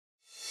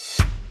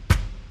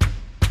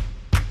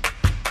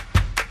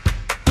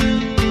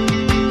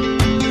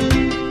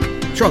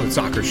Charlotte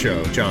Soccer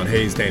Show. John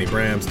Hayes, Danny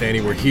Brams.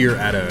 Danny, we're here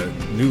at a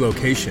new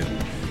location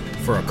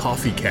for a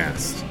coffee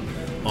cast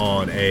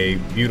on a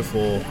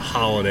beautiful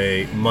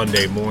holiday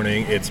Monday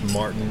morning. It's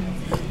Martin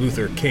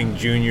Luther King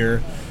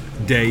Jr.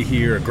 Day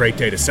here, a great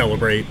day to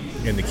celebrate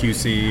in the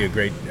QC,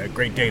 a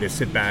great day to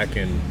sit back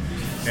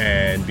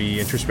and be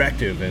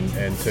introspective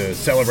and to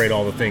celebrate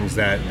all the things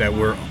that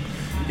we're,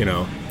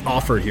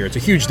 offered here. It's a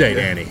huge day,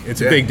 Danny. It's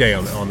a big day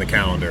on the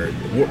calendar.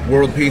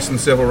 World peace and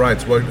civil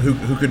rights.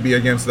 Who could be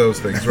against those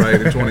things, right,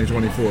 in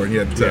 2024? And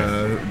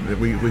yet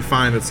we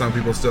find that some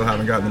people still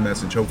haven't gotten the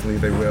message. Hopefully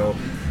they will.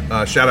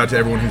 Shout out to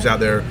everyone who's out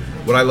there.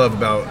 What I love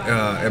about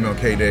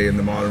MLK Day in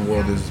the modern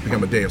world is it's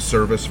become a day of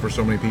service for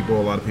so many people.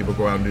 A lot of people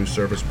go out and do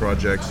service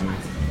projects and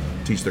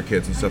teach their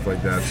kids and stuff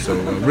like that. So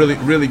really,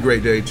 really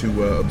great day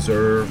to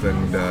observe,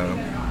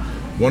 and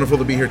wonderful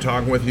to be here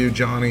talking with you,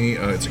 Johnny.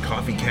 It's a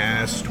coffee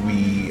cast.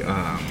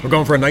 We're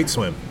going for a night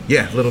swim.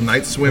 Yeah, a little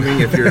night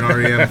swimming if you're an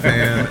REM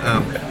fan.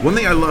 One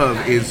thing I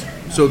love is,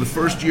 so the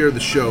first year of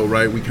the show,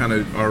 right?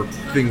 Our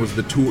thing was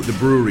the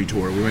brewery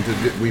tour.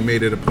 We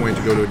made it a point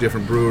to go to a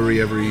different brewery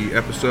every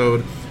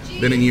episode.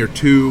 Then in year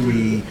 2,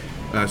 we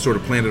sort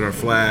of planted our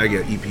flag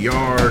at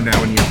EPR.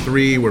 Now in year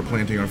 3, we're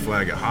planting our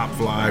flag at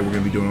Hopfly. We're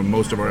going to be doing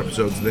most of our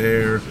episodes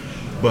there.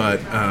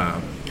 But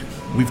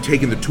we've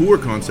taken the tour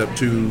concept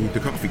to the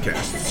coffee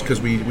casts because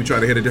we try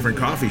to hit a different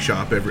coffee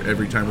shop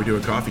every time we do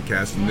a coffee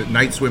cast. And the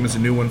night swim is a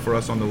new one for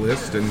us on the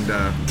list, and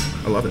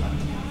I love it.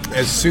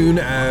 As soon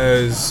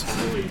as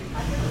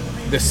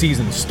the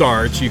season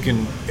starts, you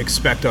can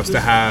expect us to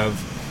have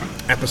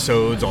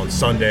episodes on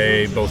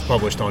Sunday, both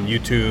published on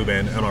YouTube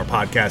and on our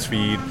podcast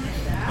feed.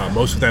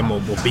 Most of them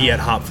will be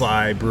at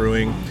Hopfly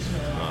Brewing.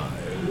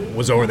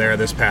 Was over there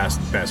this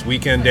past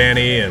weekend,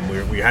 Danny,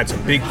 and we had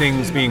some big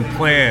things being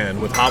planned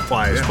with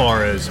Hopfly as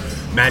far as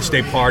match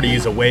day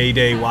parties, away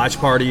day watch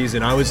parties,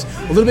 and I was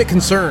a little bit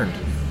concerned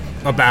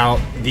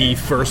about the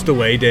first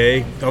away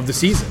day of the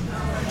season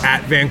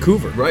at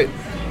Vancouver. Right.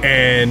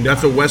 And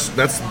that's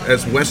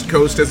as West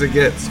Coast as it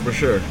gets, for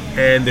sure.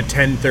 And the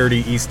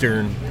 10:30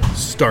 Eastern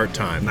start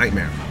time.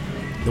 Nightmare.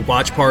 The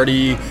watch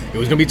party, it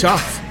was going to be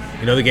tough.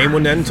 The game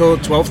wouldn't end until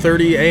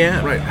 12:30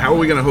 a.m. Right. How are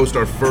we going to host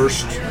our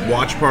first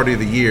watch party of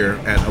the year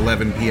at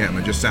 11 p.m.?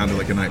 It just sounded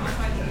like a nightmare.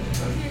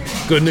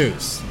 Good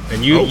news.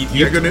 And you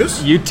got good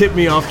news? You tipped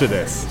me off to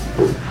this.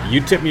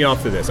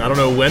 I don't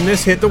know when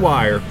this hit the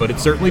wire, but it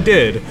certainly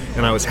did.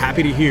 And I was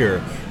happy to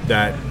hear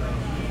that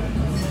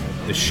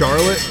the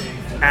Charlotte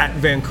at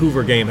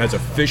Vancouver game has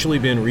officially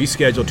been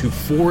rescheduled to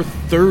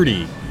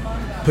 4:30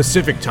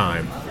 Pacific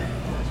time,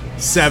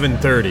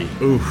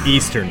 7:30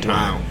 Eastern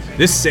time. Wow.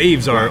 This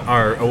saves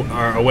our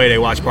away day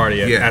watch party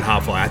at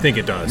Hopfly. I think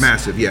it does.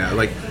 Massive, yeah.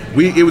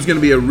 It was going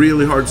to be a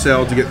really hard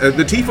sell to get.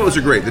 The Tifos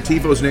are great. The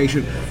Tifos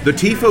Nation,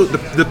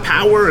 the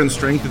power and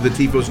strength of the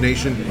Tifos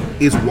Nation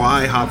is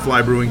why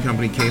Hopfly Brewing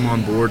Company came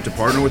on board to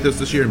partner with us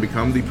this year and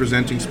become the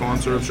presenting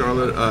sponsor of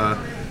Charlotte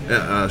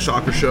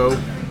Soccer Show.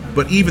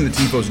 But even the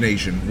Tifos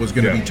Nation was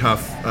going to be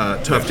tough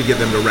to get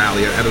them to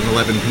rally at an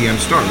 11 p.m.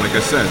 start, like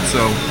I said.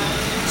 So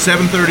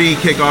 7:30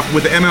 kickoff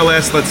with the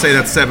MLS. Let's say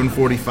that's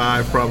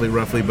 7:45, probably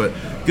roughly, but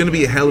going to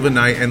be a hell of a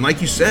night. And like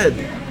you said,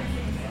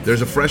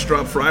 there's a Fresh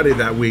Drop Friday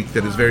that week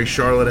that is very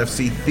Charlotte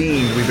FC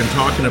themed. We've been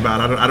talking about.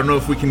 I don't know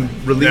if we can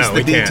release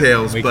the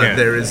details, but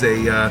there is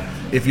a.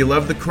 If you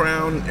love the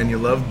Crown and you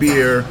love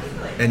beer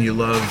and you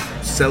love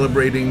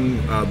celebrating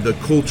the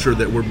culture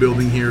that we're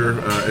building here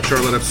at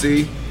Charlotte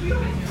FC,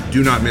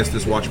 do not miss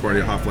this watch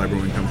party at Hopfly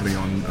Brewing Company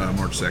on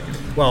March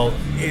 2nd. Well,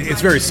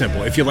 it's very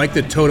simple. If you like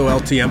the Toto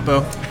El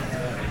Tiempo,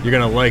 you're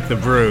going to like the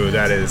brew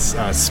that is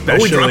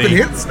specially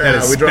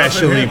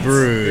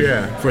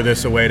brewed for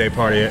this away day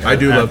party. I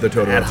do love the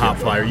Toto at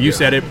Hopfly. You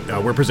said it.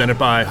 We're presented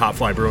by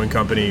Hopfly Brewing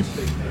Company,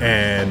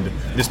 and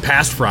this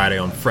past Friday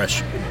on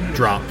Fresh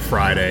Drop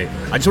Friday,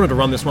 I just wanted to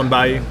run this one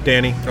by you,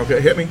 Danny. Okay,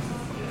 hit me.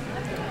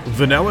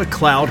 Vanilla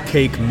Cloud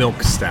Cake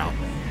Milk Stout.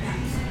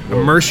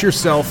 Immerse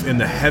yourself in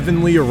the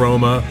heavenly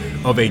aroma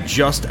of a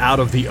just out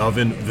of the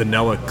oven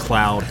vanilla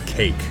cloud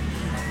cake.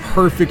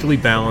 Perfectly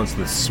balanced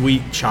with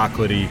sweet,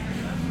 chocolatey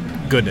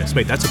goodness.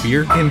 Wait, that's a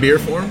beer? In beer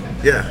form?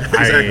 Yeah,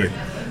 exactly.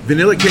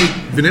 Vanilla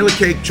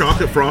cake,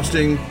 chocolate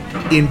frosting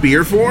in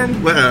beer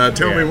form?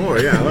 Tell me more.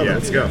 Yeah, I love it.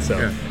 Let's go.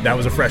 So that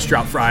was a Fresh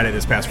Drop Friday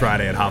this past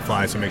Friday at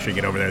Hopfly, so make sure you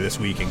get over there this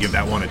week and give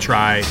that one a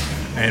try.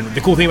 And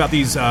the cool thing about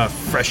these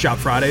Fresh Drop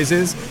Fridays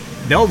is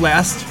they'll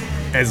last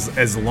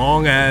as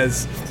long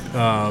as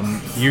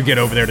you get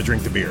over there to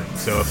drink the beer.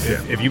 So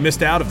if you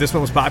missed out, if this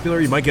one was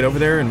popular, you might get over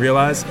there and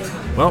realize,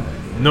 well,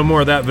 no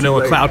more of that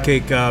vanilla cloud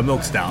cake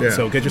milk stout. Yeah.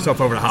 So get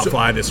yourself over to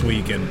Hopfly this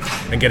week and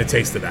get a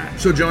taste of that.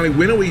 So Johnny,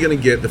 when are we going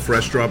to get the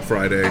Fresh Drop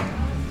Friday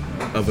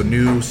of a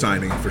new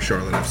signing for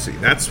Charlotte FC?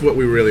 That's what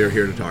we really are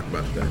here to talk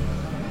about today.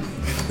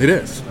 It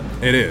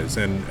is.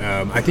 And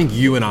I think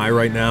you and I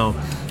right now,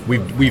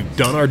 we've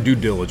done our due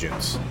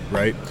diligence,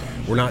 right?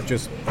 We're not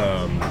just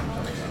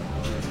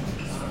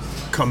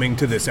coming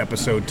to this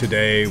episode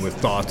today with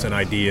thoughts and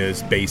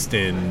ideas based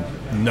in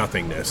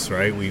nothingness,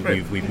 right?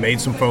 We've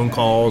made some phone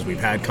calls, we've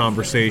had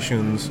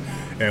conversations,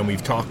 and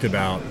we've talked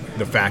about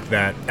the fact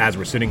that as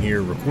we're sitting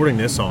here recording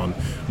this on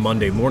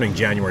Monday morning,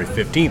 January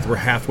 15th, we're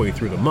halfway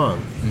through the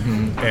month,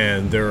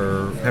 and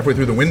they're halfway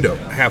through the window.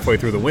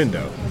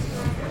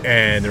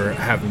 And there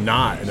has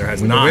not.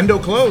 The window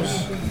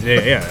closed.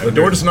 Yeah. The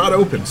door does not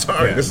open.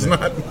 Sorry, Yeah. this is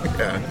not.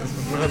 Yeah, this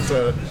is not.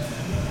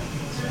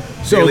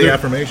 So daily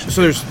affirmation.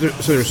 So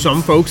there's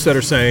some folks that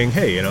are saying,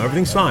 hey,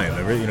 everything's fine.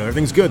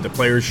 Everything's good. The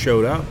players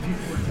showed up,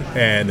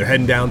 and they're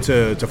heading down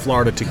to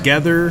Florida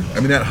together. I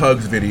mean, that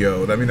hugs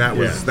video. I mean, that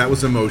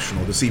was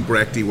emotional to see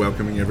Brechty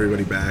welcoming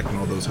everybody back and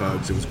all those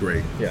hugs. It was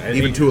great. Yeah,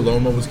 even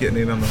Tuoloma was getting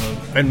in on the hug.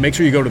 And make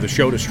sure you go to the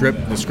show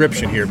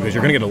description here, because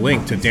you're going to get a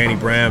link to Danny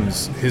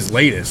Bram's his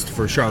latest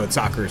for Charlotte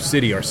Soccer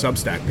City, our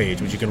Substack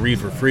page, which you can read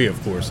for free,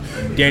 of course.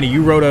 Danny,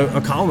 you wrote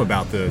a column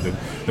about the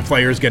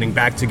players getting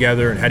back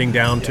together and heading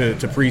down to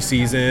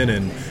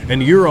preseason,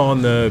 and you're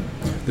on the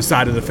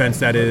side of the fence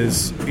that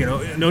is,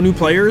 no new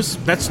players.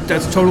 That's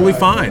totally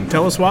fine.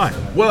 Tell us why.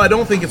 Well, I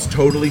don't think it's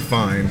totally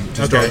fine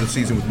to start the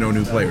season with no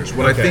new players.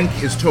 What I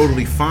think is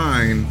totally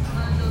fine,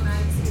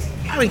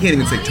 I can't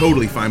even say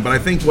totally fine, but I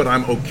think what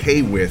I'm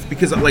okay with,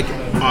 because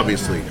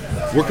obviously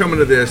we're coming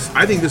to this,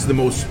 I think this is the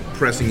most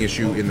pressing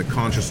issue in the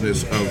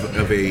consciousness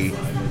of a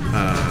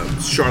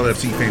Charlotte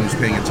FC fan who's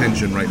paying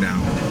attention right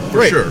now.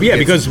 For sure. Yeah,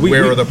 because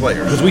where are the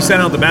players? Because we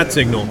sent out the bat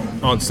signal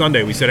on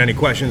Sunday. We said any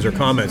questions or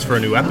comments for a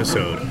new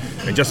episode,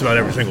 and just about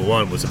every single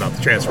one was about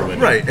the transfer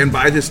window. Right, and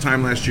by this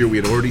time last year, we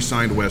had already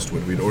signed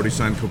Westwood. We had already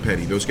signed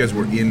Copetti. Those guys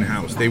were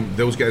in-house.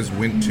 Those guys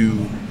went to,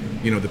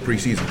 the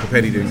preseason.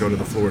 Copetti didn't go to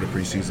the Florida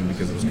preseason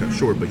because it was cut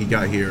short, but he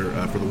got here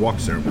for the walk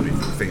ceremony,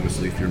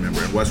 famously, if you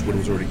remember. And Westwood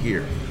was already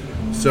here.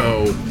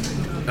 So,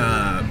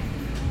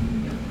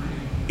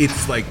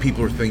 it's like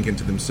people are thinking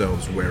to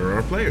themselves, where are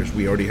our players?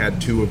 We already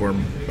had two of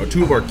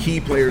our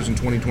key players in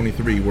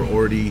 2023 were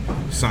already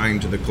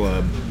signed to the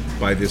club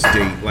by this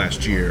date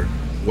last year.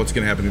 What's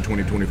going to happen in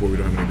 2024? We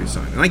don't have anybody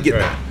signed, and I get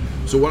that.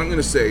 So what I'm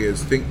going to say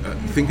is think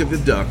of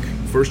the duck.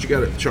 First, you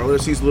got it.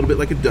 Charlotte FC is a little bit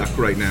like a duck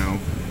right now,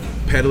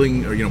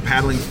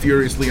 paddling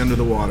furiously under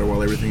the water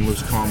while everything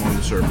looks calm on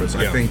the surface.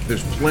 Yeah. I think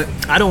there's plenty.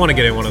 I don't want to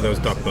get in one of those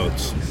duck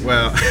boats.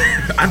 Well,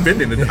 I've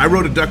been in it. I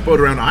rode a duck boat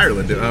around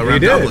Ireland,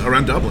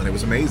 around Dublin. It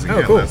was amazing.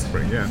 Oh, cool. Last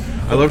spring. Yeah,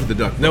 I loved the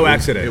duck boat. No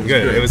accident. It was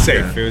good. It was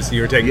safe. Yeah.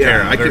 You were taken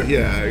care of.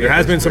 There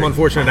has been some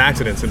unfortunate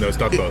accidents in those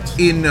duck boats.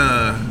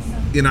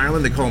 In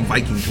Ireland, they call them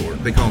Viking tour.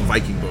 They call them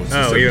Viking boats.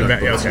 Oh, even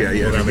that. Okay.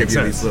 Yeah. Well, that they makes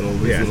give you sense.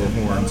 these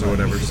little horns or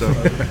whatever. So,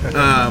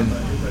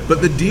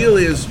 but the deal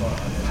is,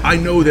 I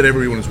know that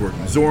everyone is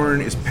working.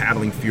 Zorn is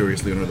paddling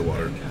furiously under the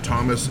water.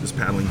 Thomas is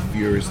paddling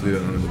furiously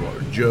under the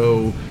water.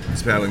 Joe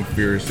is paddling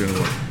furiously under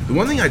the water. The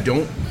one thing I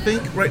don't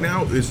think right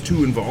now is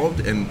too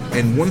involved,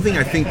 and one thing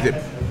I think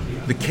that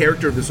the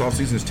character of this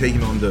offseason is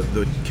taking on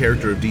the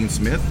character of Dean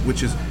Smith,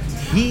 which is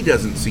he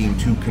doesn't seem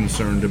too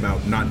concerned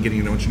about not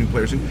getting a bunch of new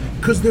players in,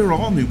 because they're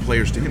all new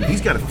players to him. He's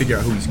got to figure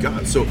out who he's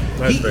got. So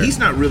he's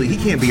not really, he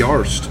can't be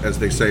arsed, as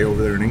they say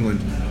over there in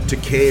England, to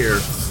care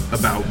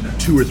about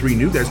 2 or 3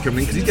 new guys coming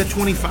in, because he's got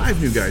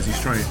 25 new guys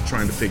he's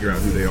trying to figure out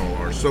who they all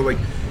are. So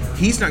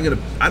he's not going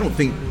to, I don't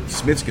think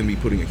Smith's going to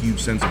be putting a huge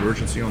sense of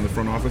urgency on the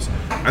front office.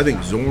 I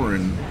think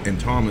Zorn and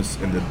Thomas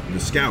and the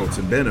scouts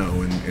and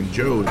Benno and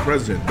Joe, the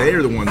president,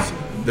 they're the ones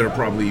that are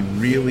probably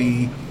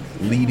really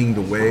leading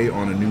the way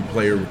on a new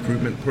player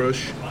recruitment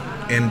push.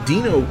 And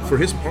Dino, for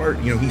his part,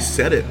 he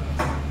said it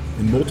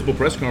in multiple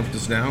press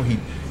conferences now.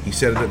 He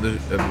said it at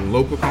the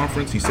local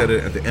conference. He said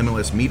it at the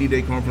MLS Media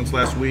Day conference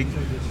last week,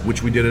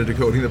 which we did a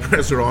Decoding the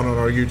Presser on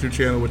our YouTube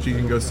channel, which you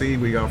can go see.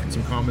 We offered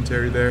some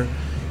commentary there.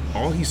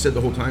 All he said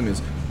the whole time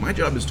is, my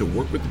job is to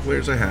work with the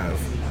players I have,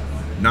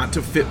 not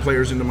to fit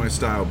players into my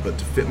style, but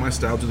to fit my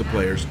style to the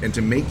players, and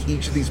to make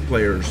each of these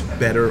players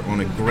better on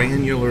a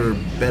granular,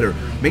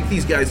 make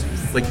these guys,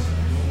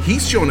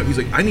 he's showing up. He's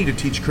like, I need to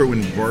teach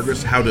Kerwin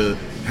Vargas how to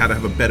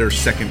have a better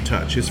second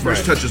touch. His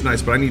first touch is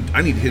nice, but I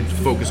need him to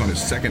focus on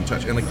his second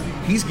touch. And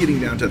he's getting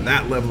down to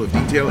that level of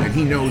detail, and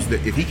he knows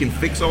that if he can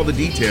fix all the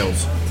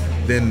details,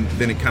 then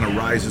it kind of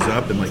rises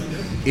up, and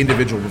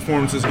individual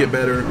performances get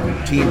better,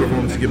 team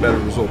performances get better,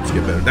 results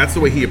get better. That's the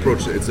way he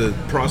approaches it. It's a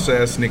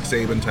process, Nick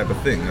Saban type of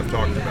thing I've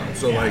talked about.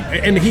 So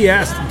and he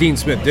asked, Dean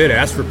Smith did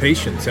ask for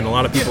patience, and a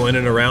lot of people in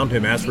and around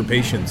him asked for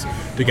patience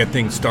to get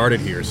things started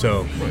here.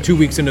 So 2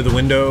 weeks into the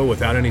window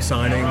without any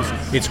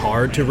signings, it's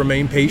hard to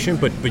remain patient,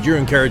 but you're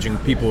encouraging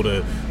people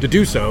to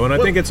do so, and I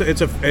think it's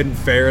a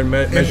fair and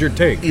measured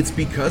take. It's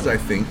because I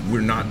think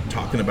we're not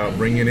talking about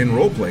bringing in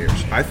role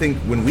players. I think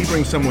when we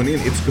bring someone in,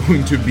 it's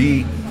going to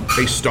be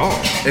a star,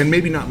 and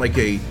maybe not like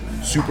a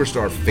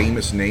superstar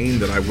famous name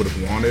that I would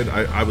have wanted.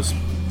 I was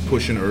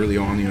pushing early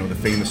on, the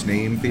famous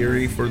name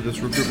theory for this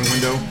recruitment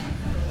window.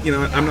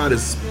 I'm not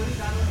as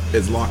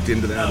locked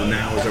into that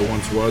now as I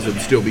once was.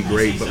 It'd still be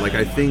great, but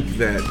I think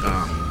that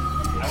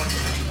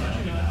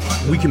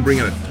we can bring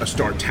in a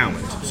star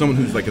talent, someone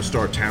who's like a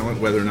star talent,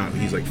 whether or not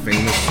he's like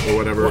famous or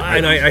whatever. Well,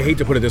 and I hate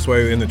to put it this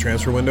way in the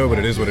transfer window, but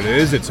it is what it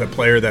is. It's a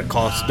player that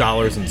costs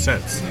dollars and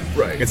cents.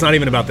 Right. It's not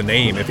even about the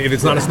name. If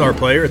it's not a star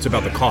player, it's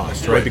about the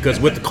cost, right? Because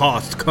with the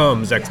cost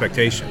comes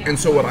expectation. And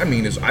so what I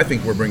mean is I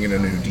think we're bringing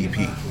in a new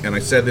DP. And I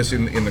said this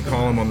in the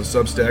column on the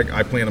Substack.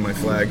 I planted my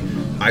flag.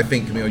 I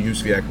think Kamil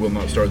Yusufiak will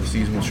not start the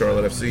season with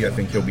Charlotte FC. I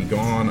think he'll be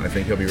gone. I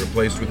think he'll be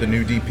replaced with a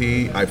new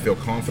DP. I feel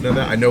confident of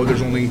that. I know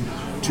there's only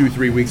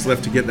 2-3 weeks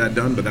left to get that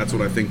done, but that's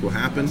what I think will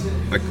happen.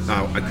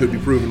 I could be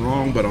proven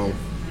wrong, but I'll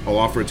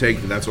offer a take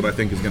that that's what I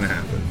think is going to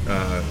happen.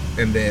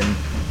 And then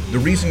the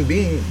reason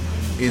being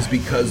is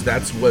because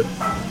that's what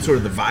sort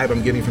of the vibe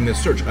I'm getting from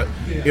this search.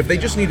 If they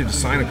just needed to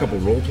sign a couple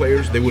role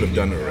players, they would have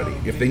done it already.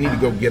 If they need to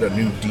go get a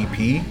new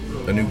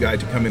DP, a new guy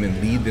to come in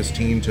and lead this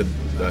team to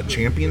the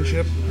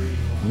championship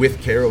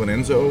with Karol and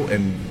Enzo,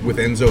 and with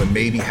Enzo and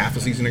maybe half a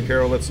season in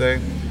Karol, let's say,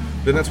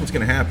 then that's what's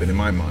going to happen in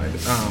my mind.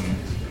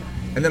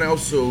 And then I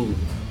also,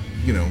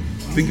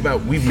 think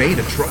about, we've made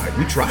a try.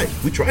 We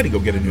tried to go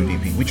get a new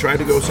DP. We tried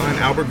to go sign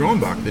Albert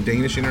Groenbach, the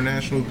Danish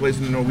international who plays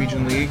in the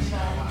Norwegian league.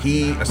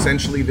 He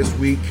essentially this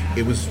week,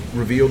 it was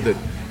revealed that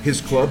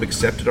his club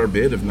accepted our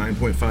bid of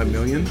 $9.5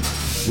 million.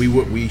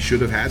 We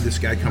should have had this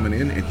guy coming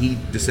in, and he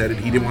decided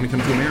he didn't want to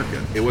come to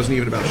America. It wasn't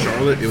even about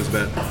Charlotte. It was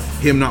about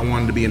him not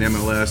wanting to be in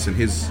MLS and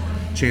his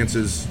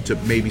chances to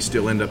maybe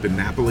still end up in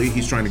Napoli.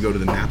 He's trying to go to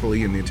the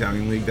Napoli in the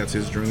Italian league. That's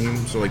his dream.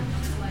 So,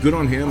 good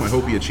on him. I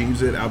hope he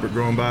achieves it. Albert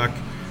Groenbach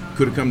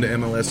could have come to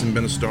MLS and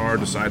been a star,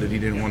 decided he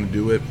didn't want to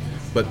do it.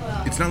 But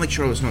it's not like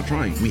Charlotte's not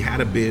trying. We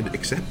had a bid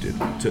accepted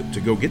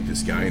to go get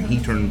this guy, and he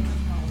turned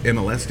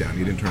MLS down.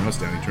 He didn't turn us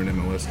down. He turned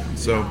MLS down.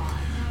 So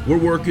we're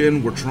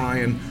working. We're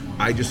trying.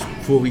 I'm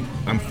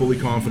fully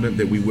confident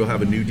that we will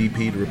have a new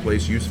DP to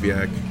replace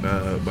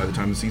Yusufiak by the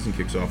time the season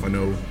kicks off. I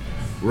know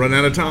we're running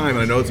out of time, and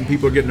I know some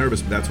people are getting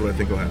nervous, but that's what I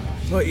think will happen.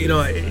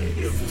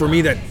 Well, for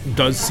me, that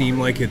does seem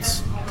like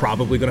it's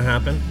probably going to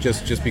happen,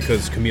 just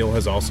because Kamil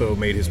has also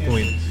made his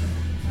point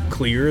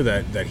clear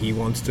that he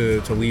wants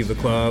to leave the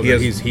club.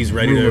 He's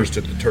ready rumors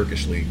to the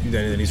Turkish league.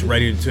 And he's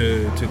ready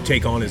to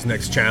take on his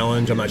next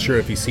challenge. I'm not sure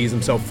if he sees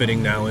himself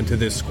fitting now into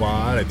this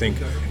squad. I think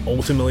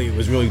ultimately it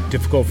was really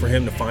difficult for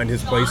him to find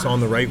his place on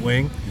the right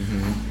wing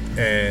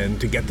and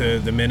to get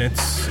the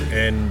minutes.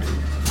 And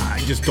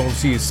I just don't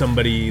see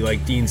somebody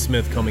like Dean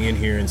Smith coming in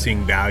here and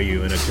seeing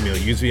value in a Kamil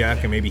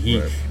Yusufiak, and maybe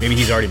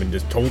he's already been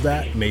just told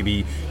that.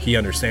 Maybe he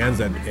understands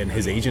that, and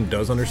his agent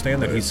does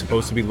understand that he's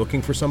supposed to be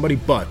looking for somebody.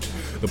 But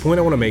the point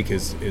I want to make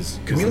is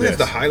Kamil has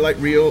the highlight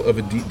reel of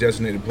a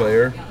designated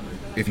player.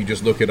 If you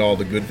just look at all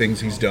the good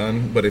things he's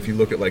done, but if you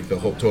look at the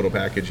whole total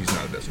package, he's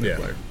not a designated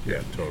player.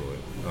 Yeah, totally.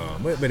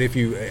 But if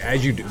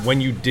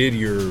when you did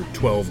your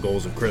 12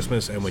 goals of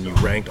Christmas and when you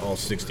ranked all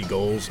 60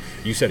 goals,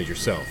 you said it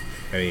yourself.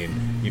 I mean,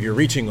 if you're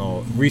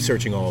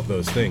researching all of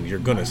those things, you're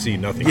going to see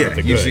nothing but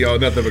the good. You see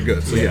nothing but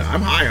good. So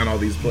I'm high on all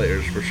these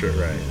players for sure.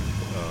 Right.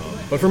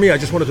 But for me, I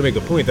just wanted to make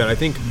the point that I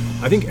think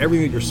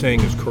everything that you're saying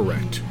is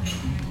correct.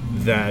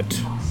 That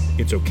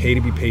it's okay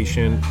to be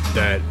patient,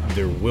 that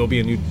there will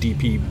be a new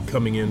DP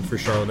coming in for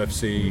Charlotte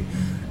FC,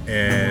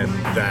 and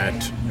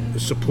that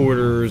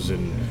supporters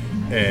and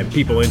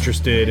people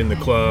interested in the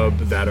club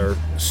that are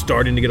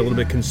starting to get a little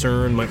bit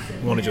concerned might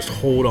want to just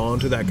hold on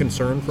to that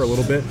concern for a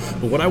little bit.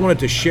 But what I wanted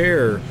to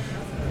share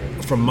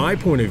from my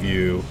point of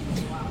view,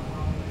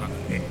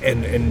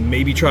 and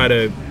maybe try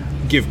to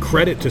give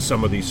credit to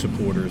some of these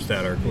supporters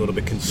that are a little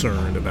bit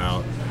concerned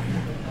about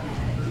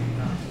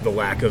the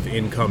lack of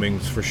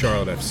incomings for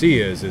Charlotte FC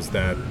is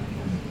that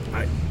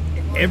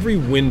every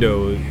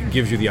window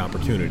gives you the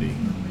opportunity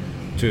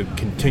to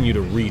continue to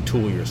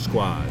retool your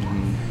squad.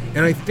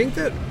 And I think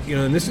that,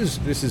 and this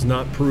is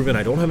not proven.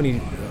 I don't have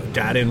any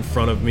data in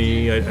front of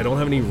me. I don't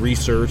have any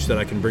research that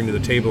I can bring to the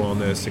table on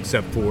this,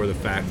 except for the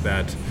fact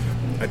that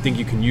I think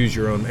you can use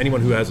your own.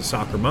 Anyone who has a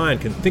soccer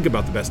mind can think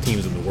about the best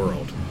teams in the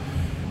world.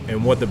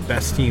 And what the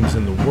best teams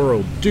in the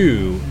world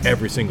do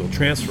every single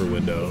transfer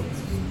window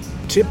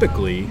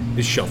typically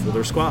is shuffle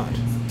their squad,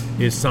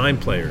 is sign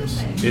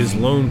players, is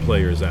loan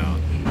players out,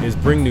 is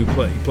bring new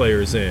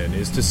players in,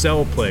 is to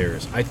sell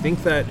players. I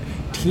think that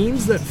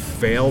teams that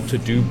fail to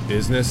do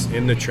business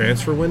in the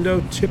transfer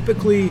window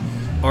typically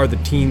are the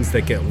teams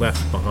that get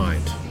left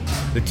behind,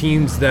 the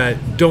teams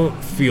that don't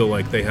feel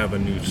like they have a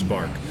new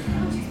spark.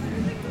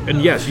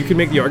 And yes, you can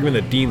make the argument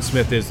that Dean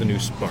Smith is the new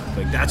spark.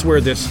 That's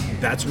where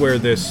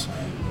this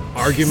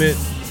argument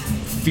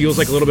feels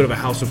like a little bit of a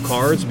house of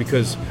cards,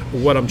 because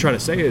what I'm trying to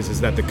say is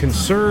that the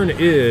concern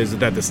is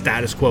that the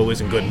status quo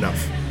isn't good enough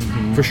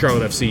for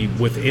Charlotte FC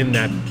within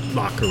that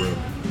locker room,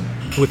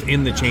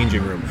 within the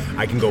changing room.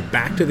 I can go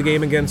back to the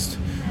game against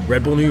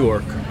Red Bull New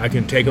York. I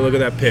can take a look at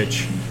that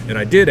pitch, and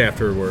I did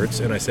afterwards,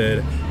 and I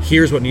said,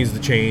 here's what needs to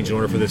change in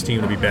order for this team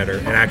to be better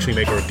and actually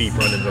make a deep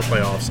run into the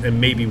playoffs and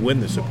maybe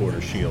win the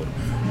Supporters' Shield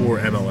or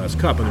MLS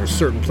Cup. And there's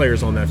certain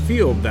players on that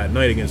field that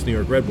night against New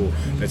York Red Bull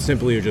that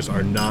simply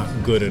are not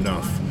good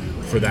enough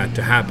for that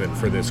to happen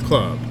for this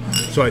club.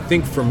 So I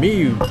think for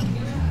me,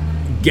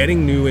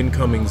 getting new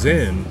incomings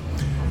in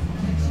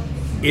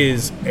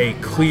is a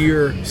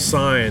clear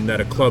sign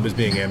that a club is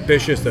being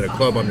ambitious, that a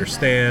club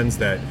understands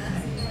that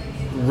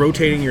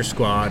rotating your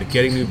squad,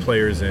 getting new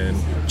players in,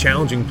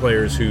 challenging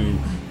players who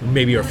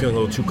maybe are feeling a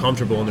little too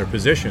comfortable in their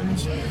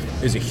positions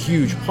is a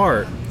huge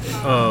part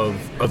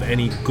of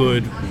any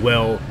good,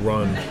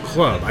 well-run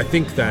club. I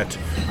think that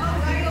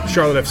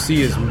Charlotte FC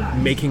is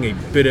making a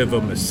bit of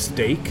a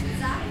mistake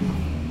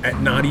at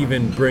not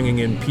even bringing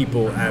in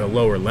people at a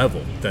lower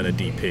level than a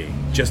DP,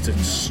 just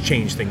to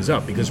change things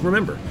up. Because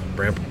remember,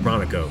 Bram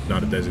Bronico,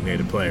 not a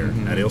designated player.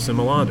 Adilson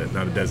Malanda,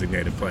 not a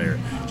designated player.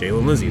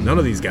 Jalen Lindsay, none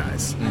of these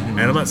guys. And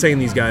I'm not saying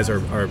these guys are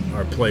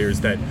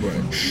players that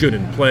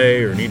shouldn't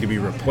play or need to be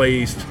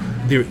replaced.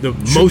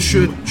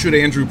 Should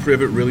Andrew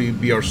Privet really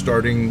be our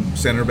starting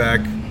center back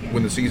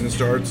when the season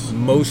starts?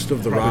 Most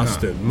of the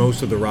roster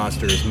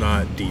is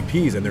not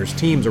DPs, and there's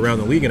teams around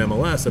the league in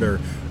MLS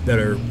that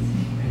are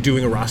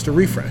doing a roster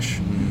refresh.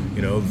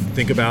 You know,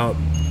 think about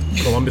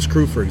Columbus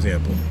Crew, for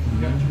example.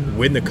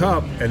 Win the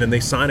cup, and then they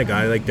sign a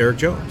guy like Derek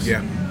Jones.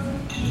 Yeah,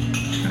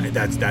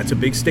 that's a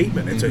big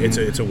statement.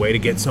 It's a way to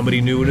get somebody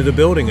new into the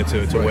building. It's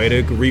a way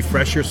to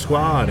refresh your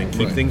squad and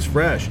keep things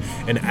fresh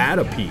and add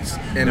a piece.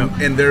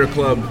 And they're a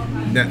club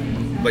that,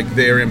 like,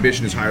 their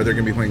ambition is higher. They're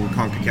going to be playing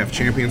CONCACAF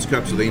Champions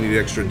Cup, so they need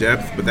extra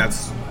depth. But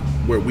that's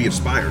where we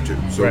aspire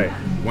to. So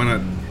why not,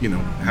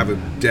 have a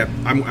depth?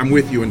 I'm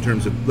with you in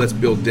terms of let's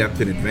build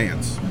depth in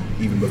advance,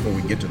 even before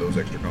we get to those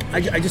extra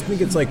competitions. I just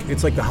think it's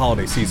like the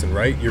holiday season,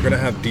 right? You're going to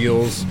have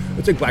deals.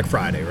 It's like Black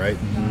Friday, right?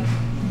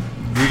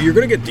 You're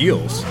going to get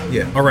deals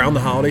around the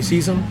holiday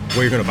season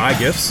where you're going to buy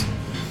gifts,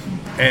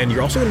 and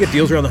you're also going to get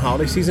deals around the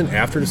holiday season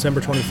after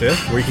December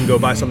 25th where you can go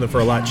buy something for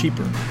a lot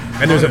cheaper.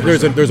 And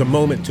there's a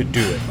moment to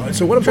do it.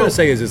 So what I'm trying to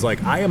say is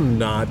like, I am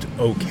not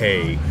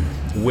okay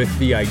with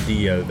the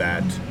idea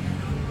that,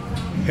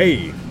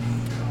 hey,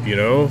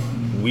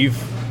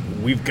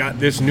 we've got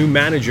this new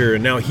manager,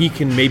 and now he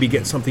can maybe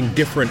get something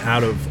different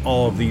out of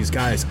all of these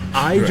guys.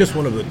 I just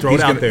want to throw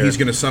it out there. He's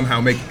going to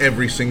somehow make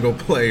every single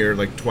player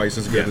like twice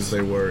as good as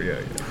they were. Yeah.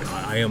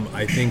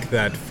 I think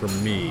that for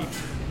me,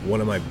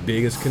 one of my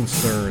biggest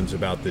concerns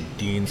about the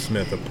Dean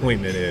Smith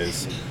appointment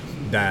is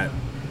that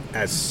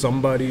as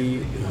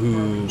somebody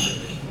who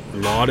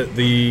lauded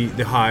the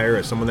hire,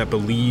 as someone that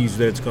believes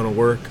that it's going to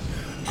work,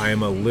 I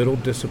am a little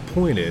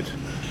disappointed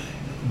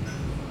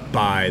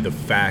by the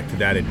fact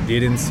that it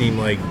didn't seem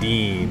like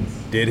Dean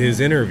did his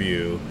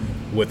interview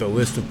with a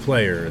list of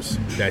players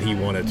that he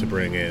wanted to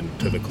bring in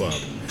to the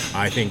club.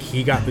 I think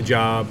he got the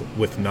job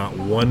with not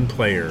one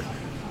player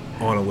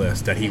on a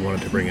list that he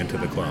wanted to bring into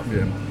the club.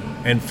 Yeah.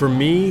 And for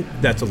me,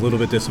 that's a little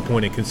bit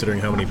disappointing considering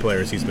how many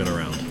players he's been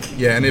around.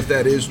 Yeah, and if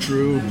that is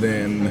true,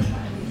 then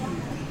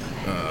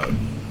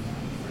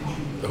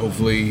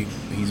hopefully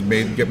he's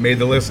made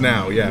the list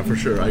now. Yeah, for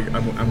sure.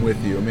 I'm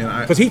with you. I mean,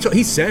 because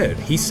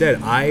he said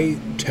I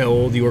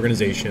tell the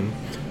organization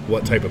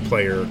what type of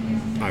player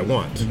I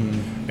want,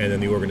 and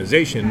then the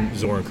organization,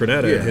 Zoran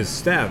Krneta and his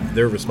staff,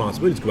 their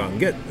responsibility is to go out and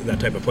get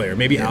that type of player.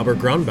 Maybe Albert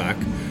Grunbach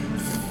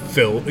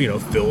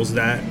fills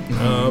that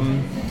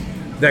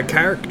that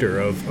character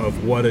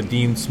of what a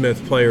Dean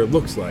Smith player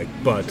looks like.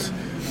 But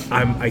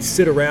I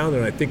sit around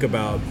and I think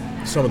about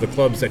some of the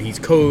clubs that he's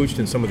coached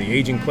and some of the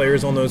aging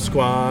players on those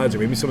squads, or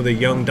maybe some of the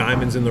young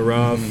diamonds in the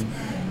rough.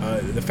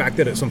 The fact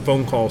that some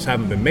phone calls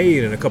haven't been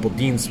made and a couple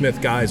Dean Smith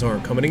guys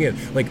aren't coming in,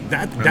 like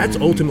that's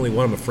ultimately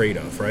what I'm afraid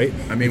of, right?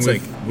 I mean,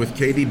 with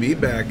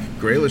KDB back,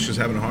 Grealish is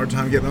having a hard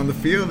time getting on the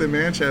field in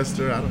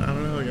Manchester. I don't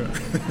know.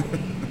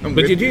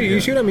 But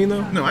you see what I mean,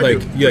 though? No, I do.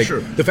 For sure.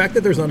 The fact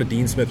that there's not a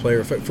Dean Smith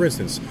player, for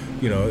instance,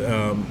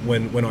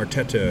 when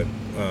Arteta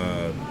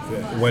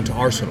went to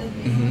Arsenal,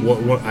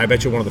 I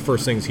bet you one of the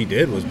first things he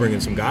did was bring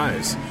in some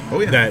guys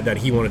that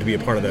he wanted to be a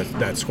part of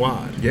that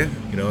squad. Yeah.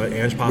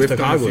 Ange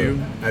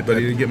Postecoglou, but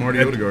he didn't get Marty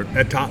Odegaard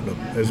at Tottenham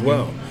as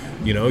well.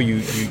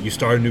 You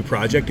start a new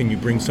project and you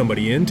bring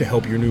somebody in to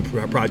help your new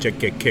project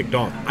get kicked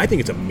off. I think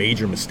it's a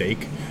major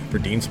mistake for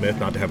Dean Smith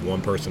not to have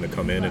one person to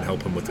come in and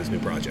help him with his new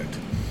project.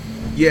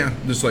 Yeah,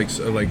 just like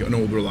an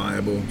old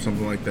reliable,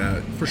 something like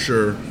that, for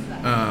sure.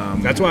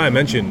 That's why I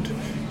mentioned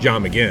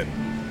John McGinn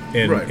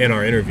in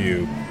our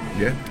interview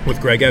with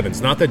Greg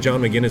Evans. Not that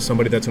John McGinn is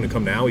somebody that's going to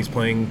come now. He's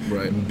playing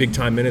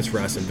big-time minutes for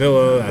Aston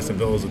Villa. Aston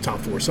Villa is a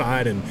top-4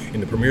 side in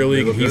the Premier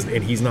League,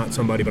 and he's not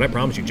somebody. But I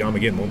promise you, John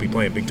McGinn won't be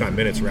playing big-time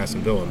minutes for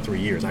Aston Villa in 3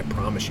 years. I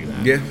promise you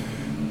that. Yeah.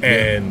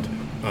 And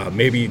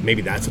maybe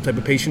that's the type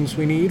of patience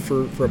we need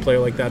for a player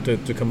like that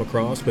to come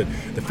across. But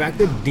the fact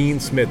that Dean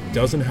Smith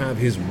doesn't have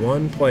his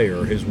one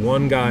player, his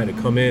one guy to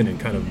come in and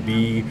kind of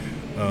be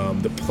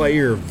the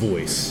player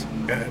voice,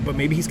 but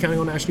maybe he's counting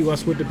on Ashley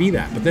Westwood to be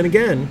that. But then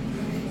again,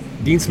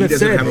 Dean Smith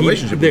said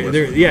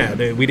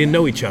we didn't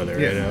know each other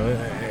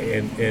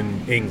in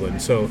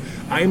England. So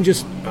I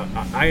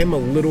am a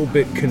little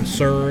bit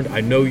concerned.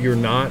 I know you're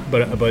not,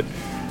 but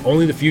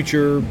only the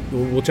future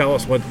will tell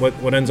us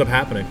what ends up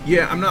happening.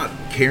 Yeah, I'm not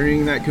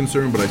carrying that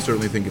concern, but I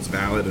certainly think it's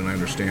valid, and I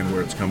understand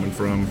where it's coming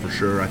from, for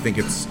sure. I think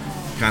it's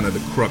kind of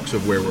the crux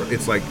of where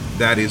it's like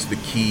that is the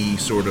key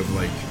sort of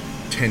like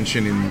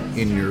tension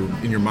in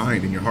your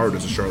mind, in your heart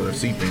as a Charlotte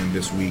FC fan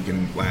this week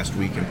and last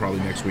week and probably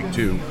next week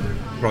too,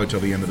 probably till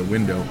the end of the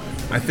window.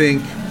 I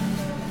think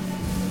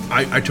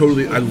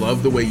I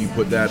love the way you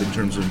put that in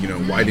terms of,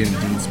 why didn't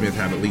Dean Smith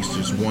have at least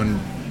just one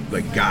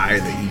guy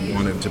that he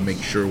wanted to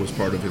make sure was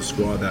part of his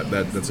squad.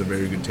 That's a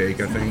very good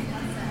take, I think.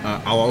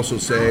 I'll also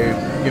say,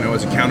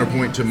 as a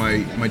counterpoint to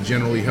my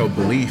generally held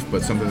belief,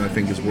 but something I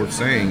think is worth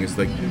saying is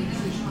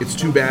it's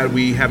too bad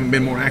we haven't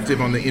been more active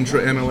on the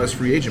intra MLS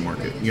free agent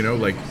market.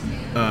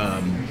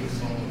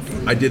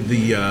 I did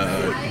the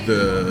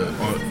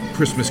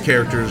Christmas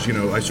characters.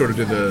 I sort of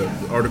did the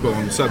article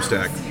on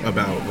Substack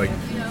about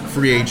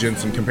free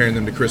agents and comparing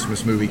them to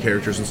Christmas movie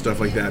characters and stuff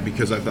like that,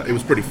 because I thought it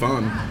was pretty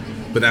fun.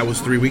 But that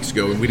was 3 weeks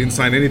ago, and we didn't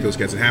sign any of those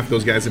guys, and half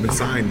those guys have been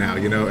signed now,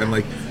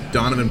 and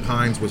Donovan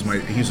Pines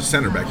he's a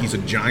center back. He's a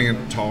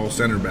giant, tall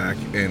center back,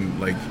 and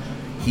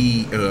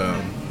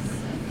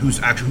who's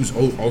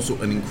also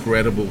an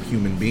incredible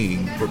human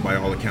being, by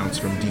all accounts,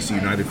 from DC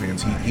United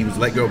fans. He was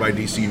let go by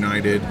DC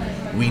United.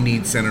 We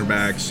need center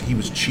backs. He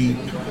was cheap,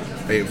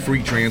 a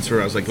free transfer.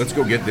 I was like, let's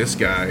go get this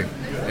guy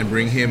and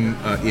bring him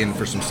in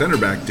for some center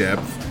back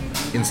depth.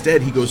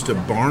 Instead, he goes to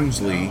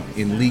Barnsley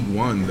in League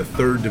One, the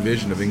third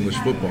division of English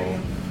football,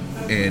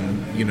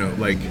 and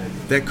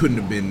that couldn't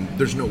have been.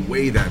 There's no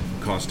way that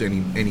cost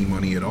any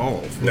money at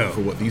all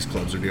for what these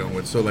clubs are dealing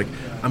with. So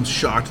I'm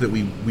shocked that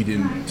we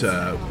didn't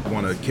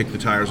want to kick the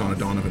tires on a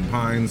Donovan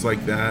Pines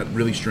like that.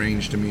 Really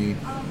strange to me.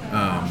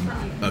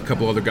 A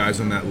couple other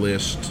guys on that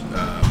list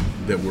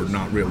that were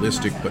not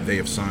realistic, but they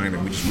have signed,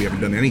 and we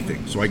haven't done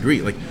anything. So I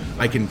agree.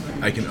 I can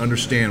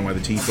understand why the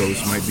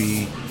Tifos might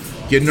be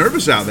getting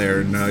nervous out there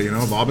and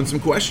lobbing some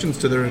questions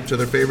to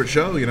their favorite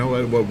show.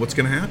 What's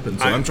going to happen?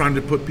 So I'm trying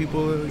to put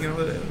people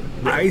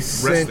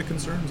rest the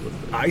concerns a little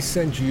bit. I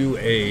sent you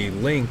a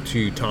link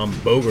to Tom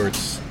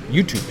Bogart's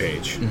YouTube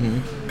page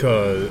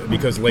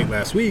because late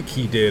last week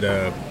he did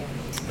a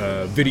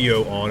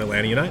video on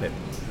Atlanta United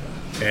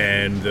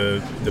and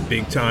the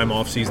big time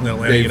off season that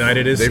Atlanta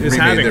United is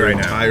having their right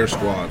now. Entire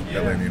squad,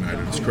 Atlanta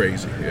United. It's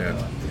crazy.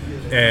 Yeah.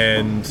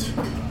 And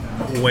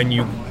when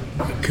you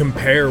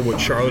compare what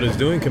Charlotte is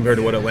doing compared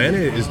to what Atlanta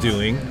is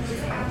doing,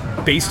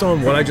 based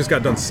on what I just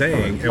got done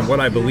saying and what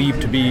I believe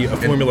to be a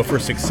formula for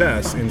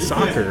success in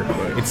soccer,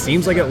 it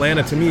seems like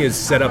Atlanta to me is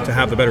set up to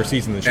have the better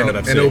season than Charlotte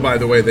FC. And oh, by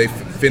the way, they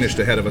finished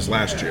ahead of us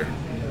last year.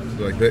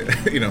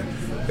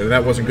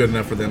 That wasn't good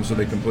enough for them, so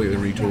they completely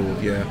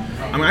retooled. Yeah,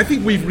 I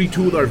think we've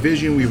retooled our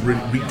vision, we've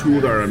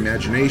retooled our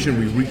imagination.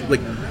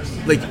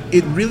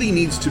 It really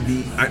needs to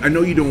be. I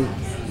know you don't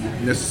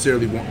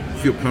necessarily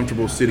feel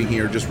comfortable sitting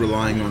here just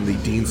relying on the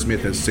Dean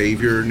Smith as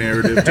savior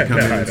narrative to come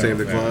in and save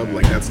the club.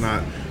 That's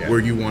not where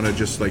you want to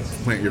just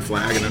plant your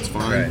flag, and that's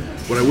fine. Right.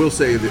 What I will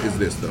say is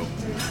this, though: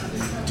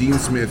 Dean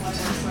Smith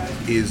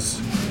is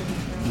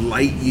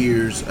light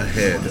years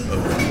ahead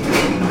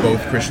of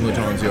both Christian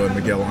Latanzio and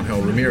Miguel Angel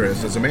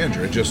Ramirez as a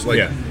manager. Just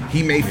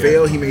he may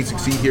fail, he may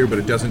succeed here, but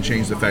it doesn't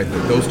change the fact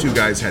that those two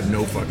guys had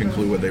no fucking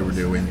clue what they were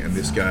doing, and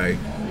this guy,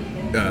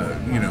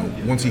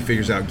 once he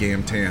figures out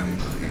Gam Tam,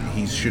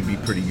 he should be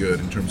pretty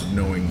good in terms of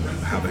knowing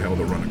how the hell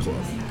to run a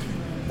club.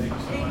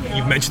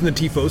 You've mentioned the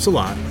Tifos a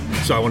lot,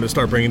 so I wanted to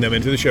start bringing them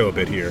into the show a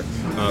bit here.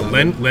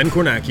 Len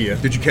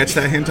Cornacchia. Did you catch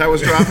that hint I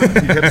was dropping?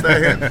 You catch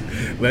that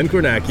hint? Len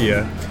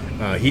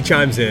Cornacchia, he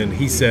chimes in,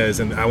 he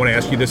says, and I want to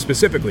ask you this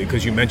specifically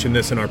because you mentioned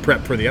this in our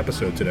prep for the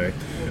episode today,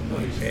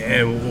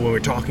 and when we're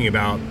talking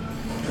about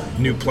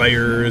new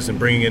players and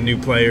bringing in new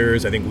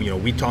players, I think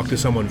we talked to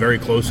someone very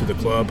close to the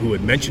club who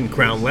had mentioned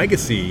Crown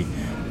Legacy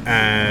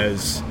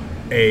as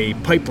a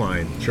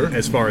pipeline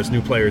as far as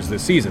new players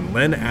this season.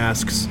 Len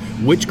asks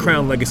which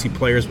Crown Legacy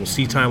players will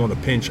see time on the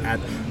pitch at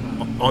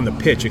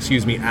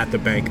the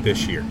bank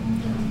this year.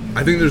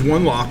 I think there's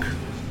one lock,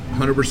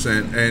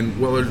 100%.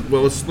 And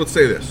let's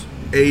say this: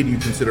 A, do you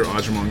consider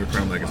Ajamong a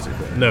Crown Legacy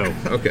player? No.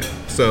 Okay,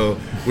 so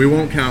we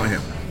won't count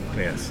him.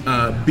 Yes.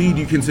 B,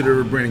 do you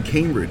consider Brandon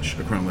Cambridge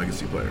a Crown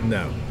Legacy player?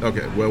 No.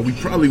 Okay, well, we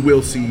probably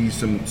will see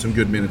some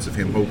good minutes of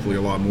him. Hopefully,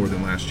 a lot more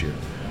than last year.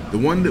 The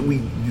one that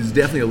is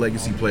definitely a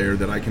legacy player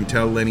that I can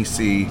tell Lenny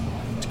C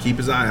to keep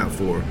his eye out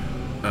for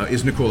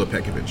is Nikola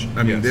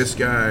Pekovic. This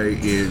guy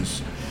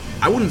is,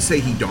 I wouldn't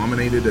say he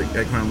dominated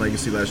at Crown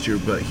Legacy last year,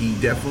 but he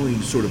definitely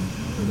sort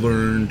of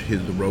learned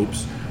the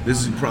ropes.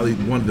 This is probably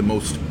one of the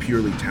most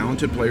purely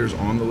talented players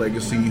on the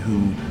Legacy,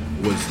 who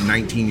was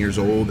 19 years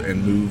old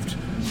and moved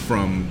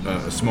from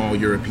a small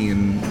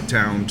European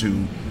town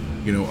to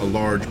a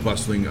large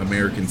bustling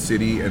American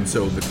city. And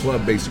so the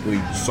club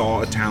basically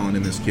saw a talent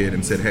in this kid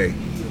and said, hey,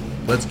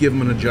 let's give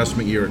him an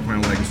adjustment year at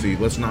Crown Legacy.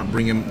 Let's not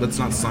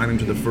sign him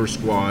to the first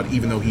squad,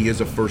 even though he is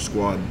a first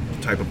squad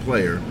type of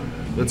player.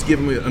 Let's give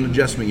him an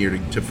adjustment year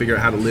to figure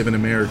out how to live in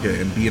America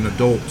and be an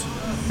adult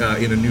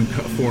in a new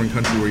foreign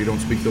country where you don't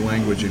speak the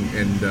language, and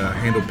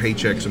handle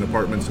paychecks and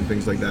apartments and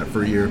things like that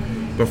for a year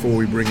before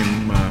we bring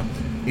him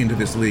into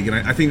this league. And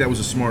I think that was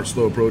a smart,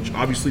 slow approach.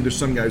 Obviously, there's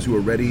some guys who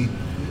are ready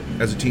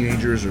as a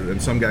teenagers,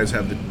 and some guys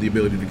have the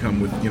ability to come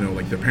with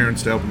their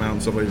parents to help them out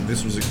and stuff like that.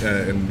 This was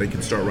and they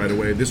can start right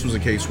away. This was a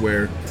case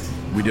where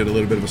We did a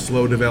little bit of a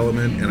slow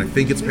development, and I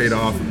think it's paid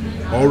off.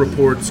 All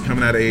reports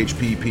coming out of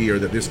HPP are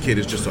that this kid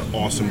is just an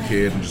awesome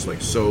kid and just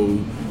like so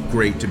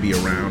great to be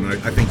around. And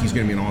I think he's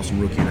going to be an awesome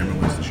rookie in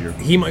MLS this year.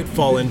 He might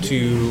fall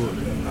into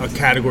a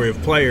category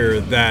of player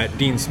that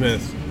Dean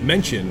Smith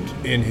mentioned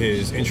in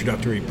his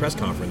introductory press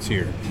conference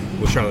here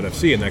with Charlotte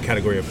FC, and that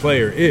category of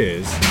player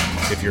is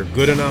if you're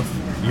good enough,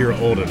 you're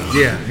old enough.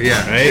 Yeah,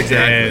 right?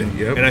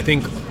 exactly. And I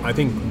think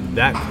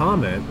that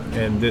comment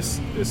and this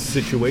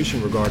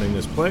situation regarding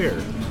this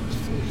player,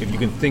 if you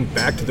can think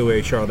back to the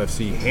way Charlotte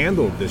FC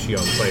handled this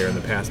young player in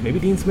the past, maybe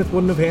Dean Smith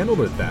wouldn't have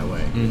handled it that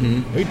way.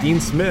 Mm-hmm. Maybe Dean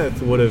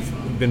Smith would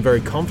have been very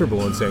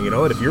comfortable in saying, you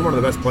know what, if you're one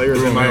of the best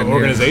players in my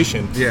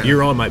organization,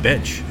 you're on my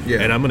bench,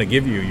 and I'm going to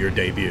give you your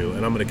debut,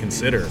 and I'm going to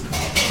consider,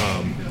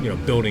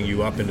 building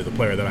you up into the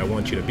player that I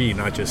want you to be,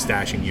 not just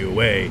stashing you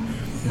away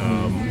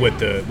with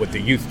the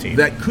youth team.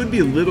 That could be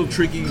a little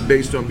tricky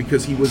based on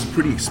because he was a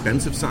pretty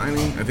expensive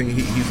signing. I think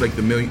he's like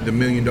the $1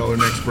 million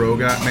next pro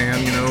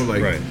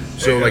man, right.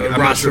 So like I'm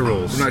roster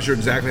rules. I'm not sure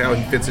exactly how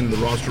he fits into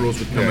the roster rules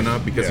with coming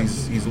up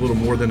because he's a little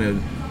more than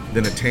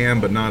a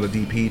TAM but not a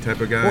DP type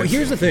of guy. Well,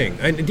 here's the thing,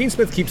 and Dean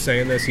Smith keeps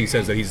saying this. He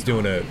says that he's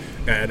doing an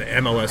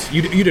MLS.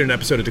 You did an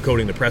episode of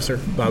Decoding the Presser,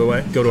 by the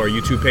way. Go to our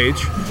YouTube page.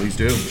 Please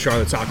do.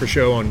 Charlotte Soccer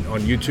Show on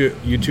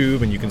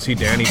YouTube, and you can see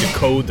Danny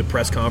decode the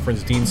press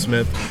conference, Dean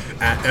Smith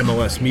at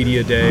MLS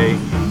Media Day.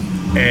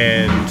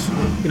 And,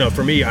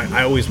 for me,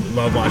 I always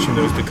love watching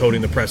those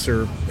Decoding the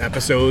Presser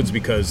episodes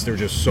because they're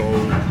just so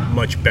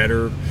much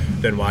better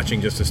than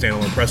watching just a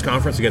standalone press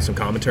conference to get some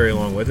commentary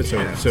along with it.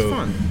 So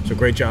fun. So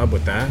great job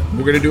with that.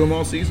 We're going to do them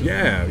all season.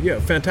 Yeah,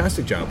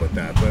 fantastic job with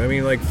that. But I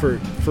mean, like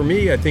for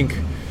me, I think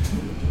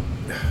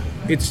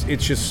it's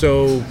just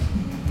so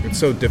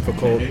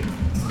difficult,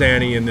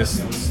 Danny, in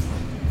this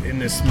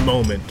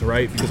moment,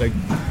 right? Because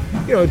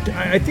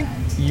I think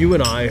you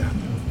and I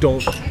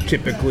don't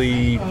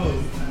typically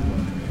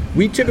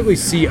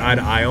see eye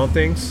to eye on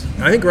things.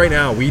 And I think right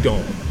now we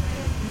don't.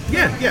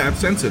 Yeah, I'm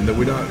sensing that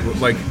we don't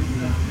like.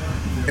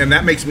 And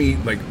that makes me,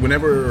 like,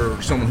 whenever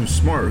someone who's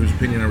smart, whose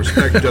opinion I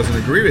respect, doesn't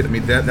agree with me,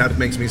 that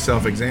makes me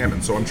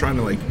self-examine. So I'm trying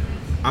to, like,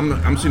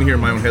 I'm sitting here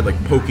in my own head,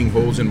 like, poking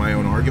holes in my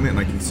own argument, and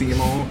I can see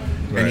them all.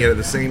 Right. And yet at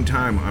the same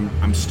time,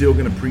 I'm still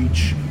going to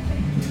preach.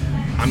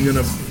 I'm going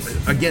to,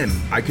 again,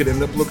 I could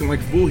end up looking like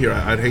a fool here.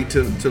 I'd hate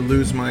to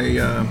lose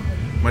my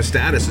my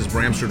status as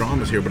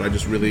Bramsterdam is here, but I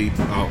just really,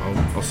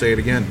 I'll say it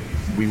again.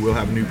 We will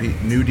have new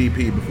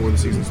DP before the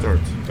season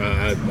starts.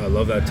 I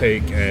love that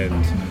take,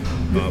 and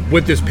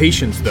with this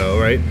patience, though,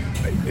 right?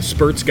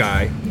 Spurts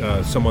guy,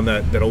 someone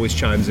that always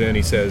chimes in.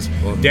 He says,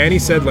 Danny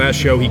said last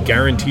show he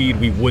guaranteed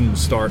we wouldn't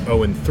start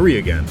 0-3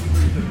 again.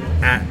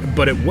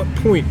 But at what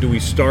point do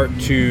we start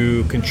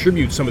to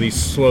contribute some of these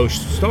slow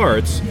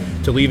starts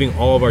to leaving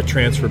all of our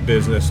transfer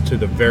business to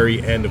the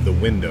very end of the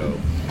window?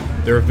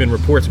 There have been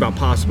reports about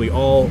possibly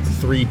all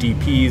 3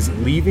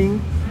 DPs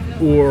leaving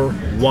or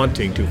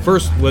wanting to.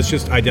 First, let's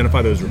just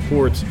identify those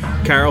reports.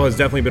 Karol has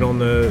definitely been on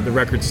the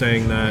record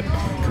saying that.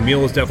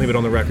 Camille has definitely been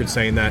on the record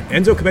saying that.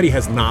 Enzo Copetti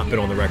has not been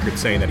on the record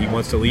saying that he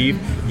wants to leave.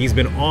 He's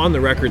been on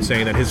the record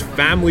saying that his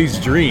family's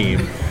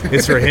dream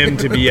is for him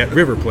to be at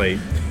River Plate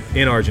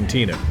in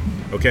Argentina.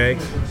 Okay?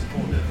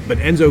 But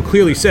Enzo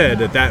clearly said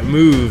that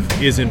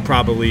move isn't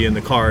probably in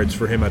the cards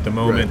for him at the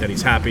moment, that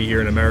he's happy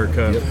here in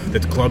America,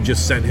 that the club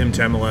just sent him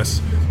to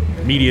MLS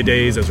Media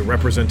Days as a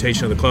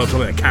representation of the club,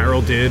 something that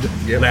Karol did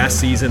last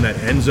season, that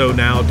Enzo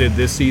now did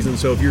this season.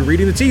 So if you're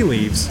reading the tea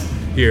leaves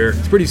here,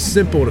 it's pretty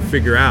simple to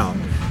figure out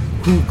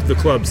who the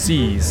club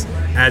sees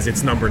as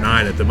its number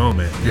 9 at the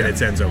moment, and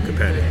it's Enzo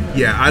Copetti.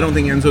 Yeah, I don't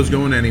think Enzo's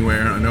going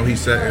anywhere. I know he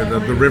said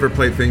the River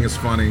Plate thing is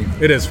funny.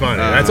 It is funny.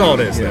 That's all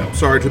it is, though.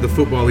 Sorry to the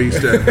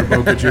Futbolista and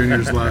Boca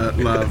Juniors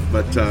love,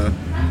 but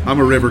I'm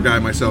a River guy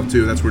myself,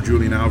 too. That's where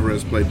Julian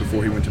Alvarez played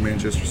before he went to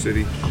Manchester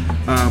City.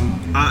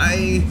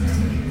 I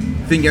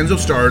think Enzo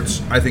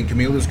starts. I think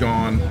Camille is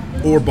gone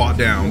or bought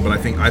down, but I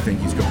think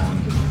he's gone.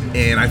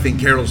 And I think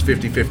Karol's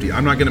 50-50.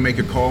 I'm not going to make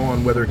a call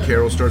on whether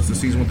Karol starts the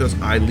season with us.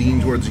 I lean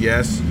towards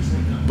yes,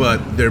 but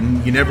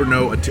you never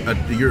know.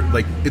 You're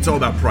like, it's all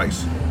about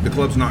price. The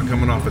club's not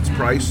coming off its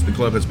price. The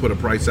club has put a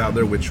price out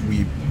there, which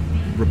we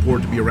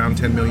report to be around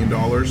 $10 million.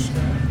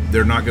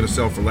 They're not going to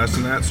sell for less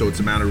than that. So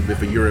it's a matter of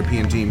if a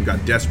European team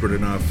got desperate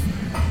enough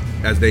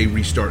as they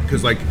restart.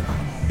 Because like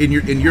in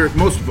Europe,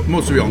 most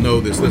of y'all know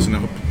this. Listen,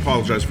 I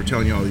apologize for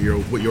telling y'all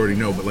what you already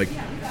know, but like,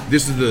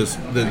 this is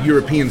the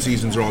European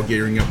seasons are all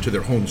gearing up to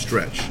their home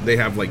stretch. They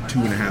have like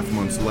 2.5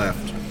 months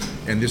left,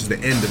 and this is the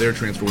end of their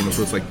transfer window.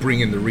 So it's like bring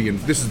in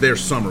this is their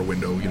summer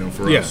window,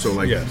 for us. So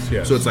like,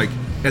 so it's like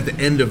at the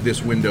end of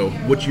this window,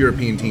 which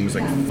European team is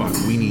like, fuck,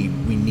 we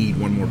need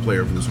one more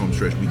player for this home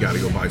stretch. We got to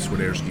go buy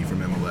Swiderski from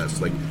MLS.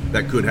 Like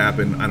that could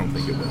happen. I don't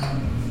think it will.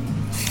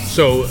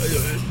 So,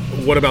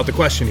 what about the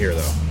question here,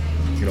 though?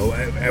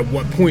 At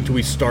what point do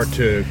we start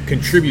to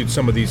contribute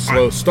some of these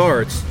slow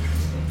starts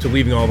to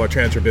leaving all of our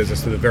transfer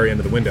business to the very end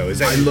of the window?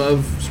 I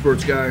love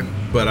Spurts guy,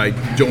 but I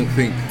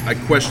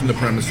question the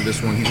premise of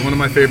this one. He's one of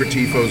my favorite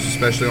tifos,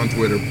 especially on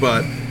Twitter,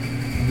 but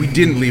we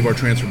didn't leave our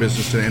transfer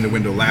business to the end of the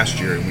window last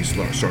year, and we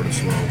started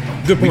slow.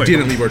 Good point. We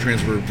didn't leave our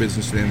transfer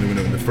business to the end of the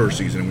window in the first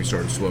season, and we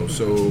started slow.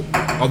 So,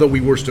 although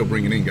we were still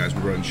bringing in guys,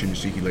 we brought in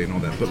Shimasiki late and all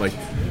that, but like,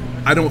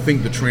 I don't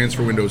think the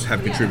transfer windows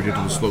have contributed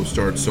to the slow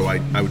start. So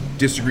I would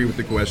disagree with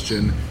the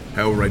question.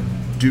 However, I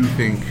do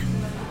think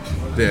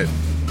that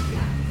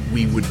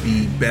we would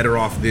be better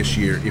off this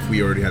year if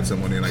we already had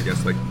someone in, I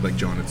guess, like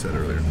John had said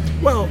earlier.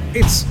 Well,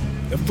 it's,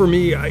 for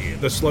me,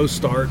 the slow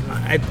start,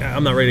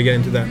 I'm not ready to get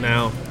into that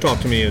now. Talk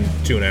to me in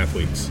 2.5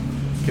 weeks,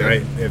 okay.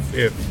 Right?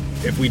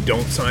 If we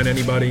don't sign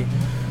anybody,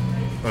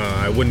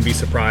 I wouldn't be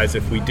surprised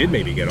if we did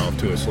maybe get off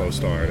to a slow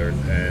start.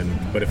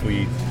 But if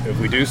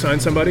we do sign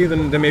somebody,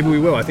 then maybe we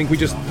will. I think we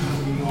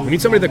need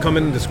somebody to come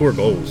in to score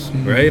goals,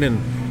 right? And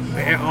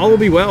all will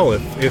be well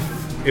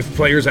if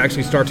players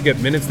actually start to get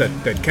minutes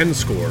that can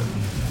score.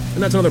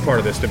 And that's another part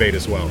of this debate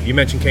as well. You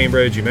mentioned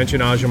Cambridge, you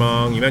mentioned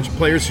Ajamong, you mentioned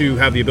players who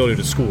have the ability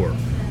to score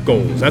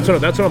goals. That's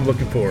what I'm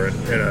looking for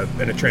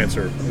in a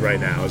transfer right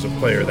now, as a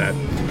player that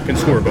can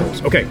score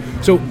goals. Okay,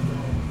 so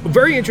a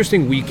very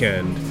interesting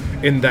weekend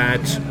in that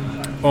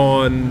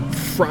on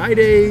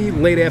Friday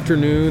late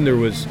afternoon there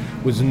was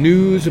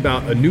news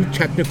about a new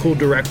technical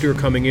director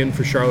coming in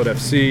for Charlotte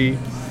FC,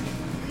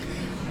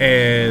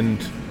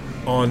 and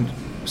on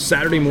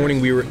Saturday morning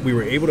we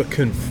were able to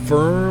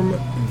confirm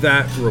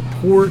that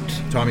report.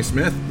 Tommy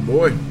Smith,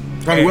 boy.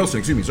 Tommy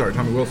Wilson.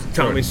 Tommy Wilson.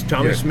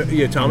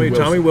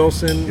 Tommy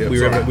Wilson.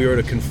 Yeah, we were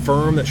to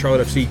confirm that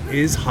Charlotte FC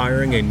is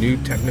hiring a new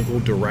technical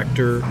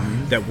director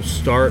that will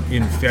start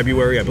in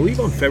February. I believe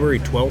on February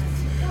 12th.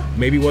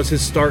 Maybe was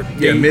his start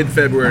date. Yeah,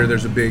 mid-February.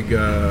 There's a big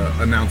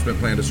announcement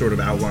plan to sort of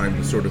outline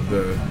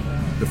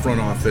the front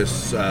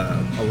office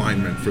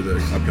alignment for the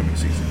upcoming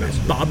season.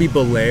 Basically, Bobby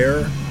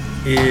Belair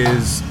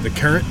is the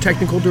current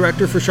technical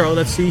director for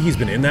Charlotte FC. He's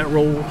been in that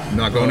role,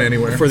 not going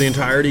anywhere for the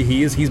entirety.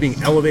 He's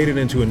being elevated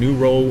into a new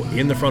role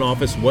in the front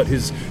office. What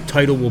his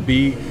title will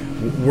be,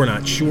 we're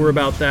not sure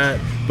about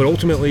that. But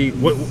ultimately,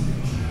 what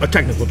a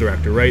technical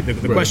director, right? The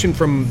right. Question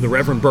from the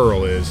Reverend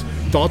Burrell is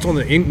thoughts on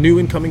the new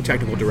incoming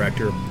technical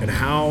director and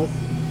how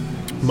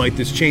might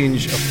this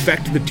change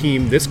affect the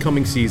team this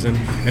coming season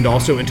and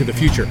also into the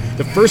future.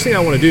 The first thing I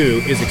want to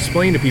do is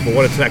explain to people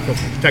what a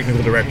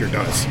technical director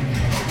does.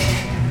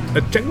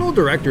 A technical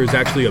director is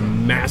actually a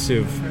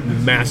massive,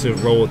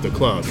 massive role at the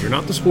club. You're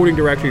not the sporting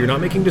director. You're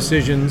not making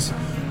decisions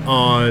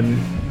on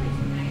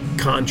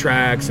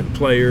contracts and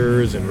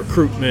players and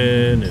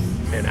recruitment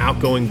and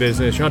outgoing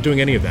business. You're not doing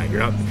any of that.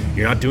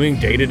 You're not doing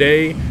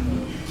day-to-day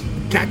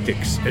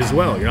tactics as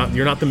well.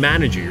 You're not the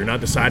manager. You're not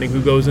deciding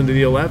who goes into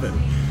the 11.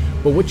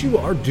 But what you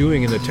are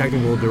doing in the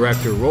technical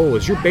director role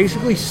is you're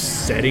basically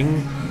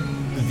setting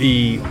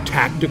the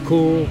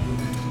tactical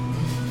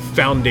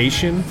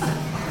foundation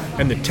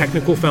and the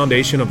technical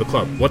foundation of the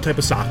club. What type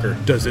of soccer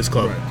does this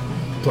club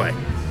play?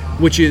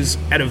 Which is,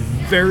 at a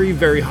very,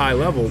 very high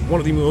level, one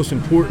of the most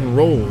important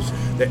roles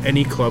that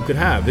any club could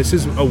have. This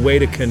is a way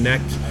to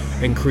connect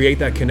and create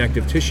that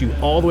connective tissue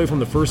all the way from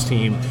the first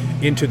team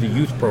into the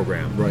youth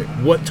program. Right.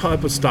 What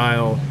type of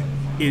style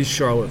is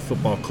Charlotte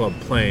Football Club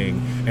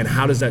playing, and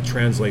how does that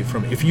translate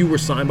from, if you were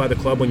signed by the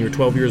club when you were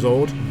 12 years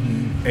old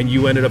and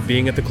you ended up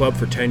being at the club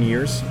for 10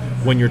 years,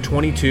 when you're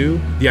 22,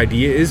 the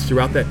idea is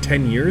throughout that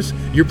 10 years,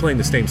 you're playing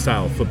the same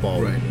style of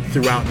football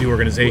throughout the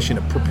organization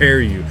to prepare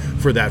you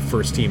for that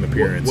first team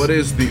appearance. What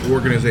is the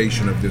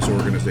organization of this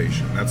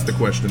organization? That's the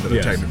question that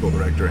a technical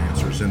director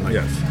answers. And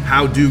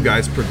how do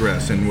guys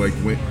progress? And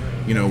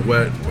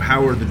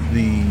how are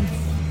the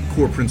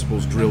core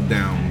principles drilled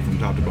down from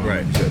top to bottom?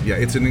 Right. Yeah,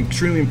 it's an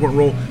extremely important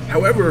role.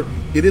 However,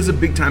 it is a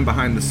big time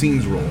behind the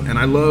scenes role, and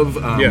I love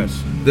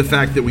the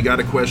fact that we got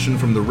a question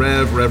from the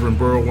Reverend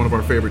Burrow, one of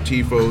our favorite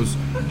tifos,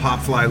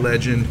 Hopfly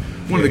legend,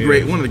 one of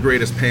the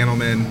greatest panel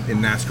men in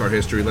NASCAR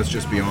history. Let's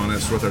just be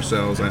honest with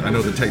ourselves. I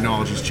know the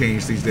technology's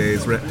changed these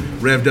days.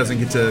 Rev doesn't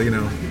get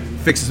to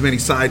fix as many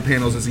side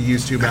panels as he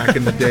used to back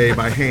in the day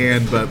by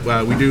hand,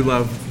 but we do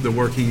love the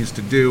work he used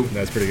to do.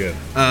 That's pretty good.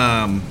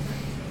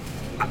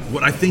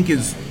 What I think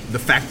is the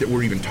fact that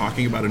we're even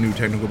talking about a new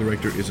technical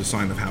director is a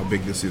sign of how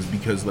big this is,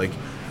 because this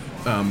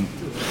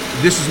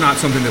is not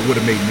something that would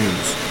have made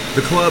news.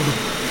 The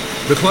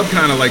club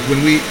kind of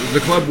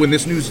when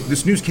this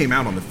news came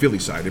out on the Philly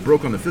side, it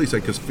broke on the Philly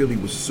side because Philly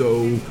was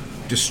so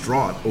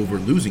distraught over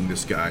losing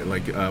this guy.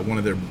 One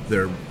of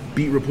their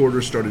beat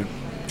reporters started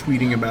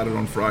tweeting about it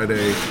on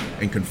Friday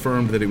and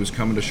confirmed that it was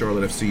coming to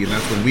Charlotte FC, and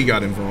that's when we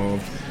got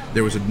involved.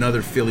 There was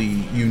another Philly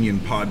Union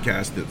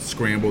podcast that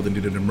scrambled and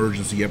did an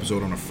emergency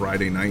episode on a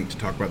Friday night to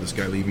talk about this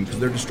guy leaving because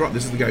they're distraught.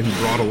 This is the guy who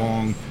brought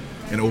along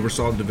and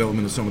oversaw the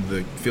development of some of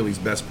the Philly's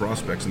best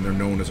prospects, and they're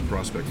known as a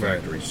prospect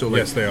factory. So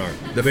yes, they are.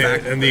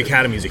 And the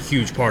academy is a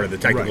huge part of the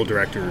technical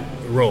director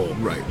role.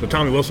 Right. So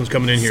Tommy Wilson's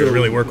coming in here to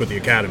really work with the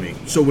academy.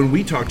 So when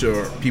we talked to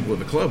our people at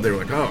the club, they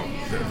were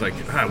like,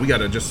 we got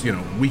to just,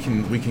 we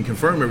can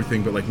confirm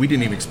everything, but we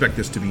didn't even expect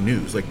this to be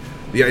news.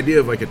 The idea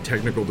of a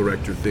technical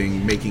director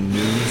thing making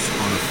news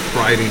on a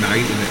Friday night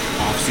in the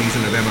off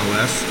season of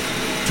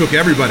MLS took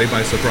everybody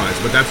by surprise,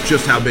 but that's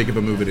just how big of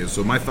a move it is.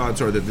 So my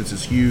thoughts are that this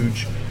is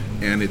huge.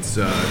 and it's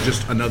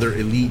just another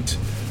elite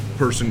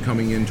person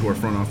coming into our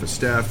front office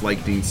staff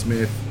like Dean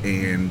Smith,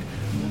 and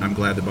I'm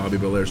glad that Bobby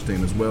Belair's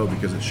staying as well,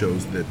 because it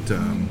shows that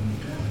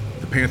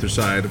the Panther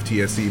side of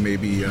TSC may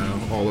be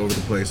all over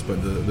the place,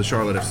 but the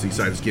Charlotte FC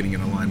side is getting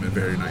in alignment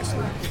very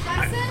nicely.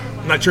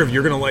 I'm not sure if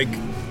you're going to like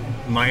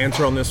my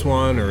answer on this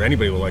one, or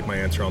anybody will like my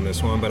answer on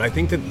this one, but I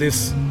think that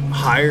this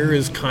hire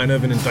is kind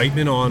of an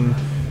indictment on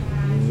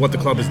what the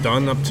club has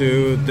done up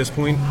to this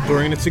point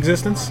during its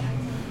existence.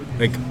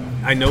 Like,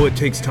 I know it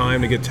takes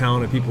time to get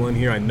talented people in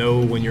here. I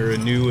know when you're a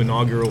new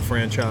inaugural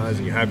franchise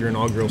and you have your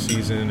inaugural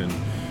season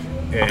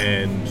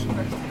and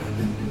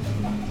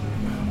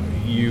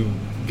you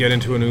get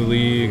into a new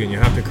league and you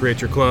have to create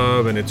your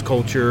club and its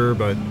culture,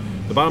 but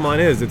the bottom line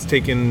is it's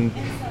taken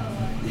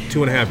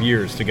 2.5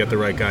 years to get the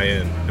right guy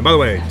in. And by the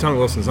way, Tommy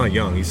Wilson's not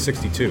young. He's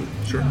 62.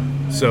 Sure.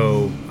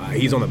 So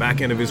he's on the back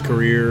end of his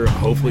career.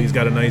 Hopefully he's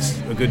got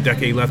a good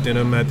decade left in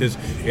him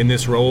in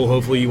this role.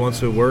 Hopefully he wants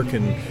to work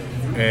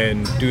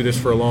and do this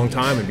for a long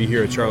time and be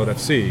here at Charlotte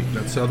FC.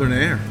 That Southern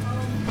air.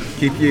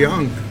 Keep you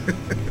young.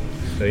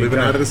 Living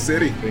out of the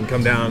city. You can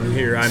come down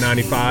here,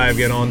 I-95,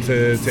 get on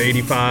to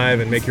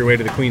 85, and make your way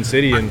to the Queen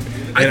City.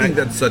 I think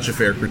that's such a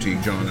fair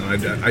critique, John. And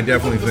I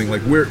definitely think,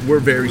 like, we're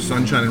very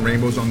sunshine and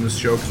rainbows on this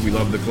show because we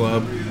love the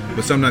club.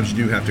 But sometimes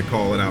you do have to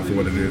call it out for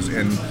what it is.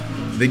 And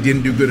they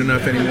didn't do good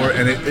enough anymore.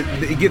 And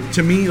it get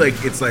to me, like,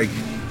 it's like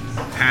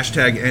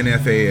hashtag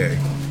NFAA.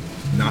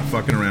 Not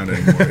fucking around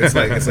anymore. It's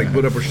like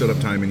put up or shut up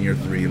time in year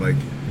 3. Like,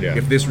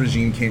 if this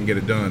regime can't get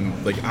it done,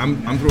 like,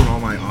 I'm throwing all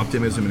my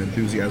optimism and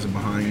enthusiasm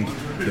behind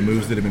the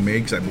moves that have been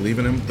made because I believe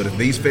in them. But if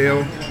these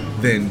fail,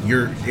 then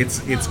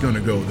it's going to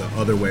go the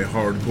other way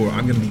hardcore.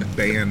 I'm going to be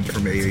banned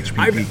from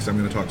AHPP because I'm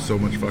going to talk so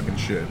much fucking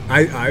shit.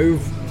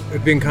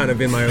 I've been kind of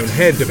in my own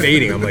head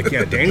debating. I'm like,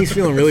 yeah, Danny's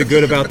feeling really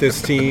good about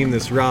this team,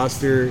 this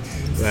roster,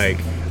 like,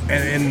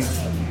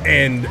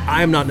 and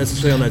I'm not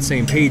necessarily on that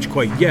same page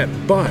quite yet,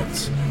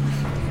 but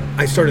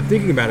I started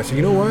thinking about it. So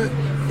you know what?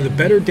 The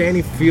better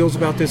Danny feels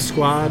about this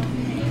squad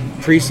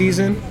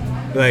preseason,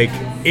 like,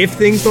 if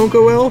things don't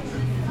go well,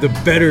 the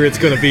better it's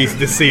going to be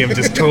to see him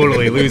just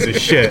totally lose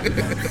his shit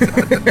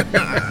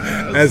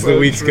as the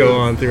weeks go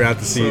on throughout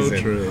the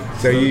season.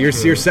 So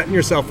you're setting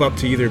yourself up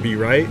to either be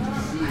right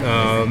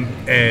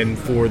and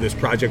for this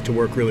project to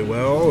work really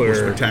well, or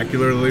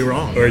spectacularly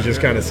wrong, or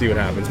just kind of see what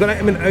happens. But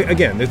I mean,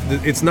 again,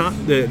 it's not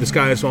the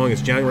sky is falling.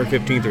 It's January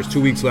 15th. There's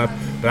 2 weeks left,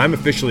 but I'm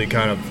officially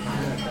kind of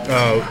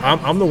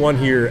I'm the one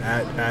here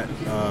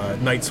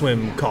at Night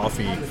Swim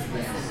Coffee.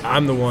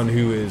 I'm the one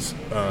who is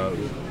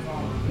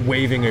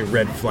waving a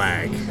red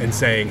flag and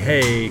saying,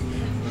 hey,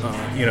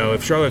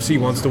 if Charlotte FC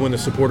wants to win the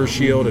Supporters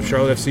Shield, if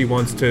Charlotte FC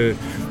wants to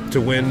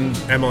win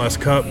MLS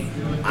Cup,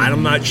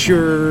 I'm not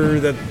sure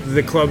that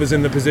the club is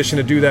in the position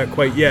to do that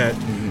quite yet.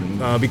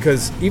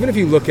 Because even if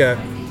you look at,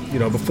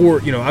 before,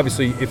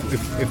 obviously if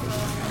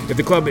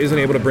the club isn't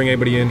able to bring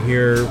anybody in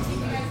here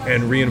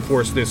and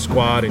reinforce this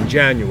squad in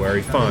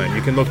January, fine,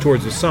 you can look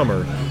towards the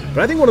summer.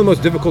 But I think one of the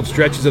most difficult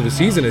stretches of the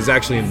season is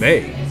actually in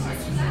May,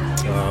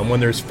 when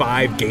there's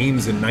 5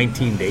 games in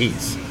 19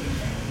 days.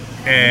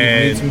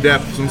 And you need some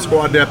depth, some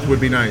squad depth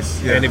would be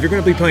nice. Yeah. And if you're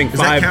going to be playing 5...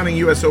 Is that counting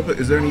U.S. Open?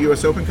 Is there any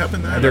U.S. Open Cup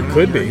in that? There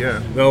could be.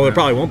 Yeah. Well, there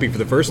probably won't be for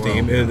the first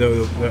team.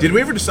 Did we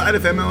ever decide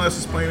if MLS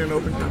is playing an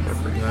Open Cup?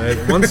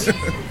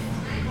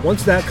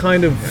 Once that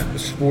kind of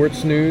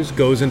sports news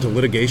goes into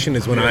litigation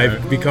is when I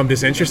become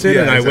disinterested,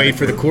 and I wait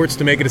for the courts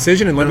to make a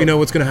decision and let me know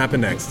what's going to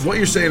happen next. What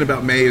you're saying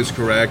about May is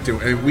correct,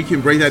 and we can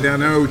break that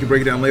down now, or we can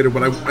break it down later,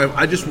 but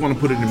I just want to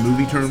put it in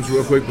movie terms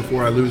real quick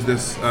before I lose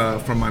this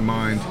from my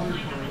mind.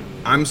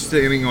 I'm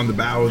standing on the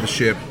bow of the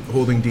ship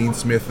holding Dean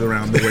Smith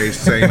around the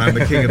waist saying I'm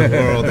the king of the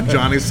world, and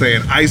Johnny's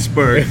saying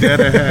iceberg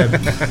dead ahead.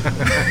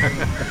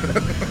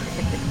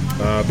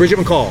 Bridget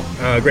McCall,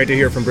 great to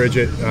hear from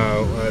Bridget,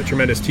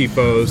 tremendous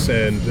tifos,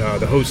 and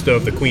the host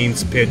of the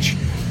Queen's Pitch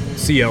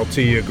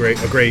CLT, a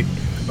great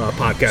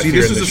podcast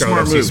here in the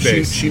Charlotte FC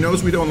space. She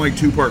knows we don't like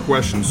 2-part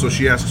questions, so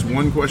she asks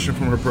one question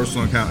from her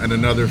personal account and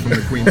another from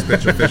the Queen's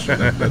Pitch official.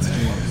 That's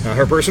genius.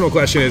 Her personal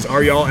question is,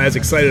 are y'all as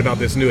excited about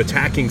this new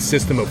attacking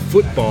system of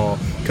football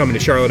coming to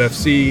Charlotte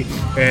FC?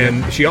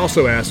 And she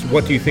also asked,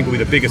 what do you think will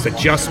be the biggest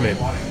adjustment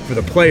for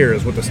the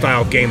players with the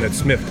style of game that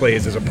Smith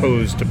plays as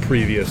opposed to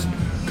previous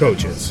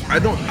coaches?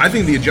 I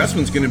think the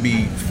adjustment's going to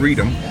be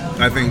freedom.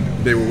 I think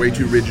they were way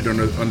too rigid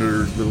under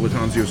the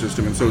Latanzio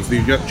system, and so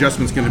the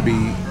adjustment's going to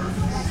be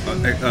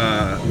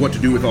what to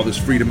do with all this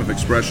freedom of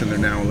expression they're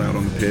now allowed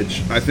on the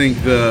pitch. I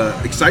think the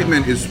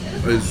excitement is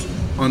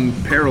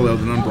unparalleled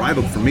and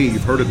unbridled for me.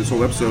 You've heard it this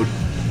whole episode,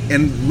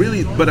 and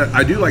really, but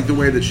I do like the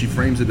way that she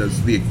frames it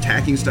as the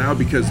attacking style,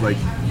 because like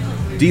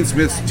Dean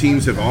Smith's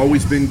teams have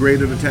always been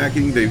great at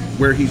attacking.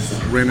 Where he's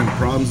ran into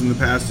problems in the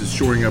past is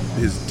shoring up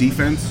his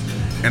defense.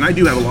 And I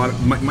do have a lot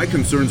of my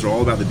concerns are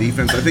all about the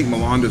defense. I think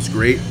Melanda's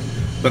great,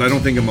 but I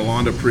don't think a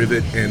Melanda,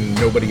 Privet, and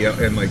nobody else,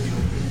 and like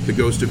the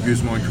ghost of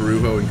Guzman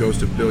Carujo and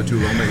ghost of Billy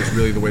Tulome is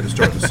really the way to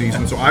start the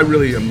season. So I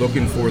really am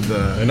looking for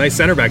a nice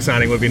center back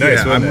signing would be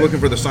nice. Yeah, I'm looking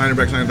for the center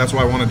back signing. That's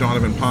why I wanted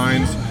Donovan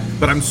Pines.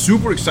 But I'm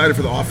super excited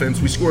for the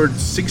offense. We scored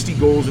 60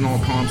 goals in all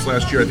comps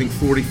last year. I think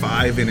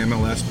 45 in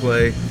MLS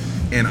play,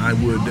 and I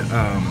would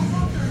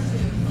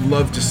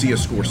love to see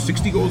us score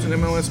 60 goals in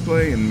MLS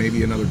play, and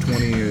maybe another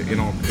 20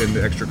 in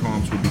the extra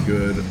comps would be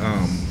good.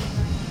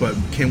 But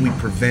can we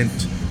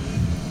prevent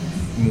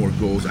more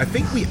goals? I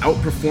think we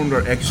outperformed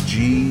our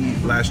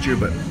XG last year,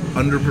 but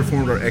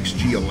underperformed our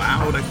XG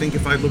allowed, I think,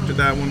 if I looked at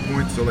that at one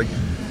point. So, like,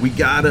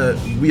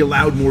 we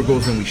allowed more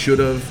goals than we should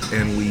have,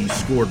 and we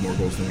scored more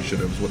goals than we should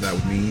have, is what that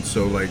would mean.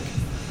 So, like,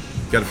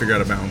 got to figure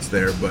out a balance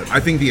there. But I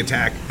think the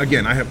attack,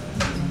 again, I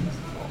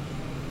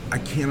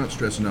cannot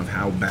stress enough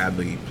how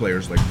badly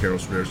players like Karol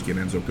Swiderski and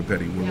Enzo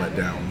Capetti were let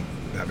down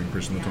having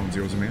Christian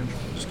Lattanzio as a manager.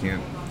 Just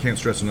can't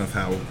stress enough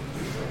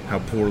how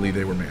poorly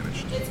they were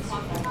managed.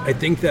 I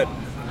think that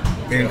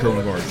and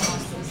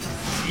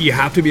Coronavirus. You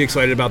have to be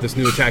excited about this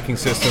new attacking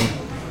system.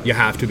 You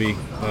have to be,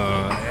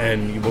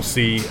 and you will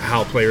see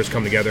how players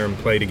come together and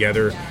play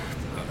together.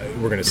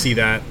 We're going to see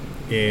that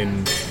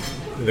in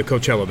the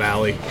Coachella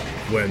Valley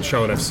when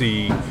Charlotte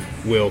FC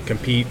will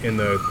compete in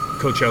the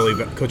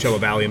Coachella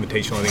Valley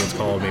Invitational, I think it's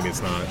called, maybe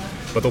it's not.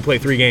 But they'll play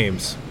 3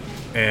 games,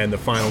 and the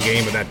final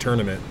game of that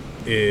tournament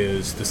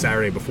is the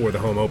Saturday before the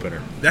home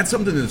opener. That's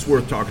something that's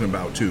worth talking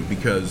about, too,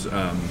 because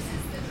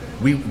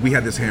we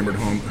had this hammered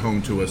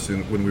home to us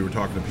when we were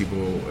talking to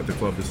people at the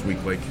club this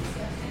week. Like,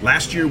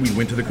 last year we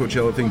went to the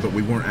Coachella thing, but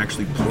we weren't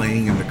actually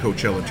playing in the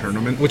Coachella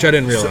tournament. Which I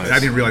didn't realize. So I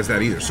didn't realize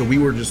that either. So we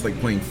were just, like,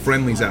 playing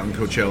friendlies out in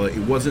Coachella.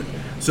 It wasn't...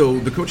 So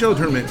the Coachella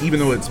tournament, even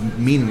though it's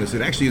meaningless,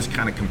 it actually is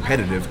kind of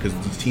competitive because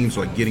these teams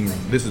are, like,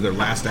 this is their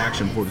last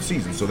action before the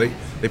season. So they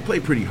play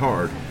pretty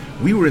hard.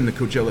 We were in the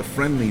Coachella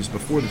friendlies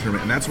before the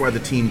tournament, and that's why the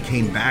team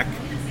came back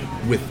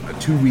with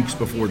 2 weeks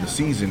before the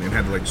season and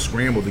had to, like,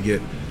 scramble to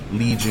get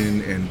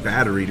Legion and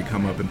Battery to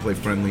come up and play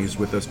friendlies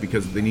with us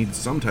because they needed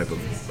some type of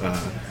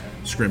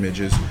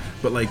scrimmages.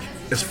 But, like,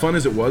 as fun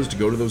as it was to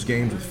go to those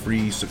games with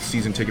free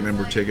season ticket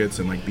member tickets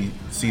and, like,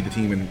 see the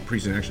team in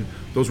preseason action,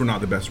 those were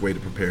not the best way to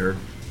prepare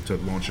to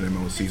launch an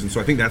MLS season.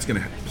 So I think that's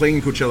going to playing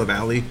in Coachella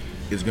Valley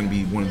is going to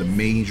be one of the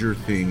major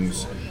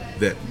things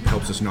that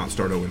helps us not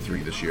start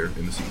 0-3 this year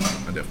in the season.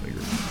 I definitely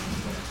agree.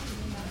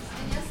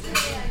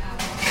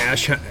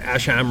 Ash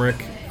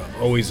Hamrick,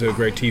 always a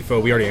great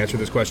tifo. We already answered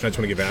this question. I just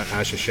want to give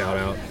Ash a shout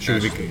out.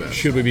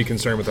 Should we be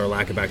concerned with our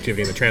lack of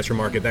activity in the transfer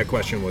market? That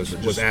question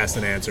was asked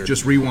and answered.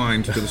 Just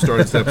rewind to the start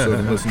of this episode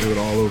and listen to it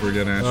all over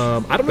again, Ash.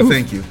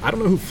 Thank you. I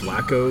don't know who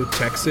Flacco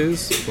Tex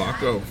is.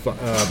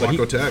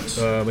 Flacco Tex.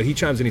 But he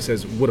chimes in. He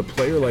says, "Would a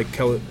player like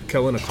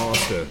Kellen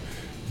Acosta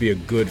be a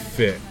good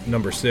fit,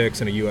 number 6,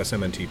 and a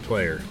USMNT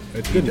player?"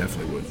 He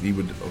definitely would. He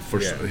would.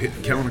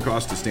 Kellen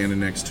Acosta standing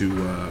next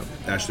to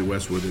Ashley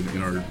Westwood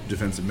in our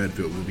defensive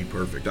midfield would be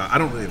perfect. I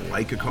don't really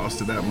like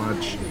Acosta that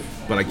much,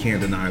 but I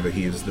can't deny that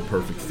he is the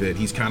perfect fit.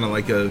 He's kind of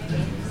like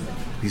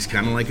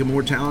a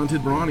more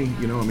talented Bronny.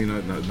 You know, I mean,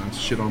 not to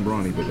shit on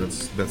Bronny, but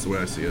that's the way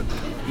I see it.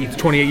 He's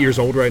 28 years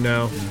old right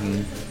now.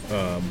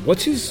 Mm-hmm.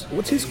 What's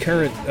his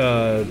current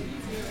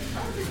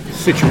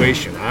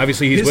situation?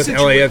 Obviously, he's with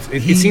LAF.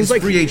 It seems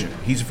like free agent.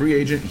 He's a free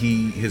agent.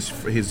 His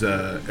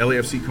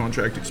LAFC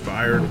contract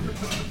expired.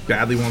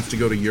 Badly wants to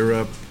go to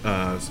Europe.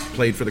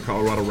 Played for the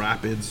Colorado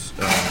Rapids.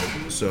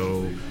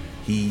 So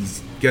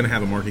he's gonna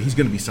have a market. He's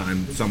gonna be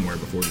signed somewhere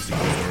before the season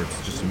starts.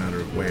 It's just a matter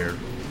of where.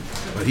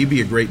 But he'd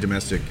be a great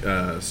domestic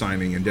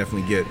signing and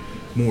definitely get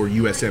more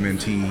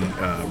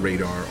USMNT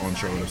radar on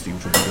Charlotte FC,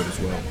 which would be good as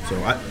well. So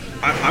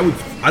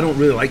I don't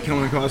really like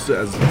Kellen Acosta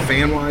as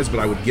fan-wise, but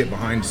I would get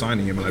behind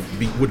signing him, and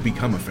I would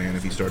become a fan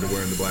if he started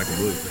wearing the black and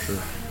blue for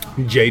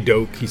sure. Jay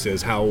Doak, he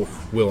says, how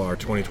will our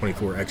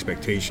 2024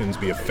 expectations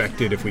be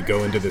affected if we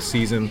go into the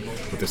season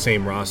with the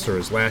same roster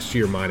as last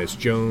year, minus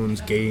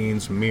Jones,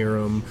 Gaines,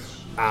 Miram,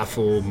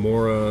 Affel,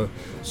 Mora,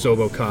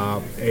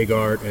 Sobocop,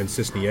 Agart, and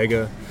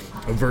Cisniega,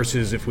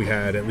 versus if we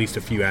had at least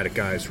a few added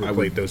guys who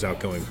played those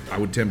outgoing? I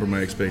would temper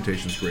my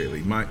expectations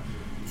greatly. My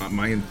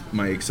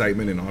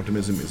excitement and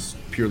optimism is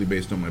purely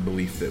based on my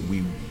belief that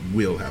we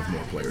will have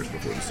more players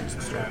before the season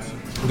starts.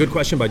 A good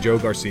question by Joe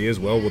Garcia as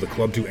well. Will the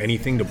club do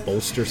anything to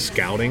bolster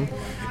scouting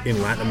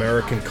in Latin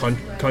American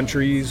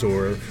countries,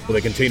 or will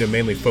they continue to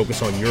mainly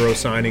focus on Euro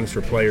signings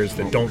for players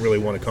that don't really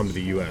want to come to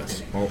the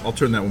U.S.? I'll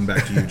turn that one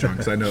back to you, John,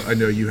 because I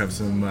know you have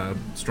some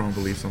strong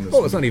beliefs on this.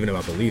 Well, it's not even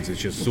about beliefs.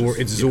 It's just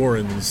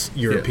Zoran's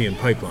European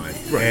pipeline.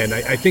 Right. And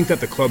I think that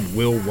the club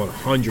will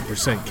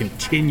 100%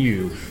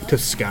 continue to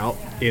scout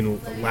in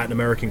Latin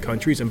American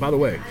countries. And by the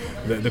way,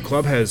 the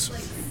club has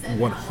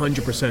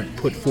 100%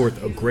 put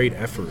forth a great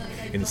effort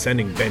in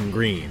sending Ben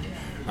Green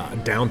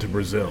down to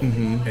Brazil,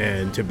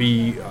 and to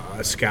be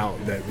a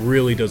scout that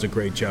really does a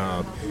great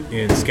job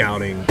in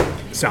scouting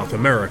South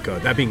America.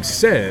 That being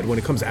said, when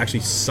it comes to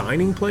actually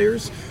signing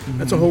players,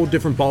 that's a whole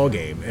different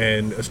ballgame.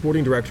 And a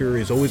sporting director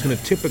is always going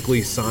to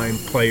typically sign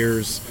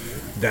players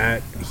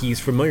that he's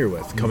familiar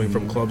with, coming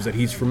from clubs that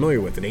he's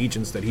familiar with and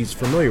agents that he's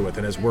familiar with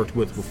and has worked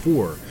with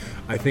before.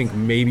 I think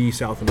maybe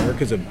South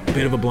America is a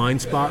bit of a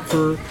blind spot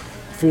for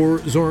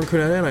Zoran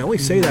Krejci, and I only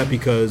say that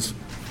because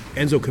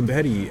Enzo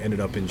Capetti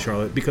ended up in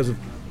Charlotte because of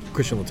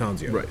Christian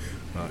Lattanzio. Right.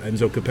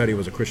 Enzo Capetti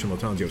was a Christian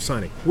Lattanzio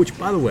signing, which,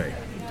 by the way,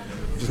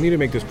 I just need to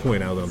make this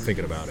point now that I'm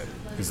thinking about it,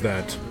 is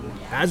that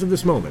as of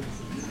this moment,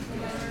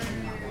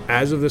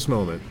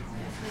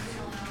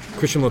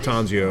 Christian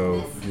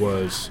Lattanzio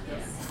was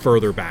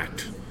further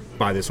backed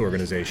by this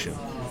organization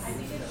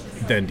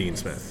than Dean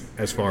Smith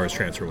as far as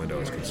transfer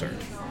window is concerned.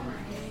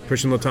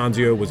 Christian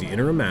Lattanzio was the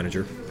interim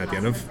manager at the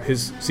end of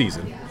his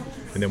season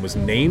and then was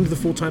named the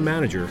full-time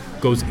manager,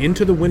 goes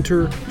into the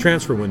winter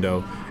transfer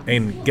window,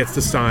 and gets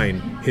to sign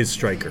his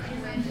striker.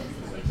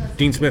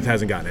 Dean Smith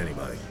hasn't gotten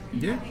anybody.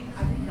 Yeah.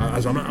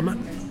 So I'm not.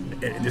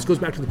 This goes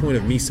back to the point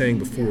of me saying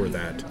before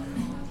that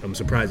I'm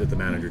surprised that the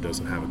manager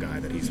doesn't have a guy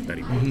that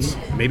he wants.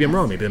 Maybe I'm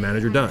wrong. Maybe the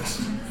manager does,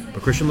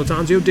 but Christian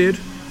Lattanzio did,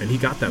 and he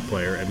got that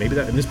player, and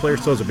this player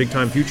still has a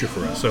big-time future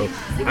for us. So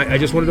I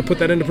just wanted to put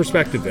that into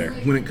perspective there.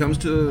 When it comes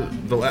to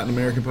the Latin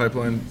American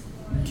pipeline,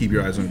 keep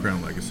your eyes on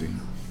Crown Legacy.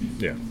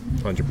 Yeah,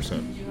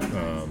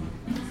 100%.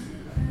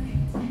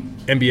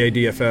 NBA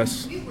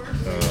DFS.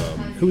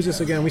 Who is this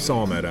again? We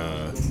saw him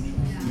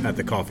at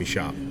the coffee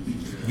shop.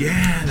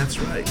 Yeah, that's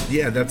right.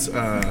 Yeah, that's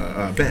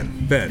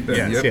Ben. Ben,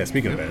 yes, yep. yeah.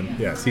 Speaking of Ben,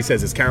 yes, he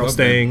says, "Is Karol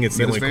staying?" It's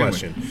the only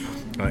question.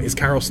 Is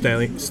Karol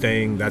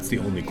staying? That's the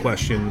only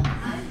question.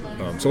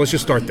 So let's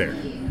just start there.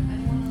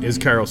 Is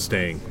Karol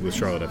staying with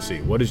Charlotte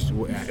FC?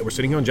 We're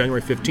sitting here on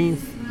January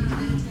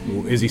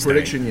 15th. Is he staying?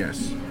 Prediction: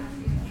 yes.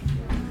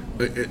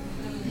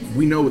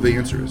 We know what the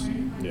answer is.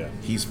 Yeah.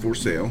 He's for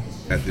sale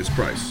at this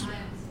price.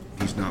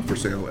 He's not for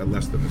sale at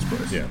less than this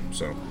price. Yeah.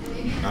 So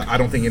I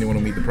don't think anyone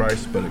will meet the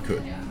price, but it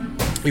could.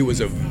 It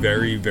was a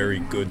very, very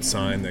good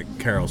sign that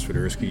Karol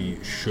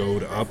Swiderski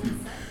showed up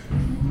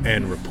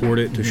and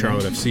reported to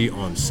Charlotte FC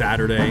on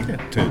Saturday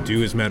to do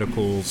his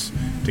medicals,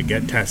 to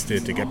get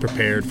tested, to get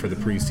prepared for the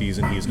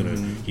preseason.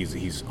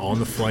 He's on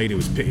the flight. He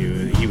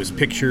was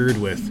pictured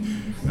with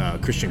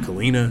Christian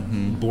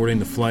Kalina boarding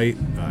the flight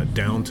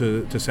down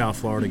to South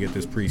Florida to get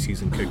this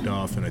preseason kicked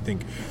off. And I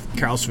think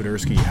Karol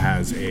Swiderski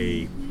has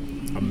a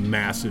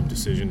massive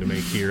decision to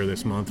make here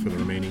this month for the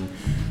remaining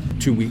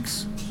 2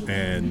 weeks.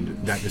 And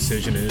that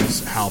decision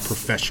is, how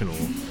professional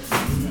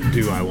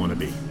do I want to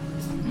be?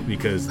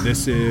 Because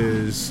this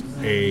is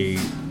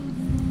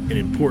an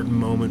important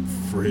moment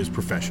for his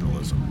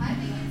professionalism.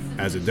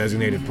 As a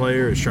designated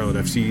player, as Charlotte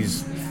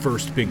FC's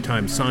first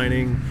big-time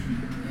signing,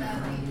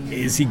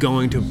 is he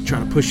going to try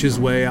to push his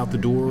way out the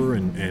door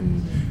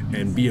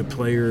and be a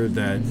player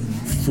that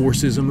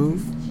forces a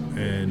move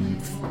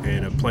and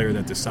a player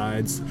that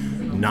decides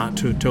not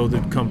to toe the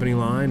company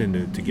line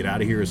and to get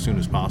out of here as soon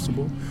as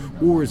possible?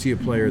 Or is he a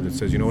player that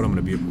says, you know what, I'm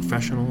going to be a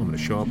professional, I'm going to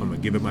show up, I'm going to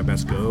give it my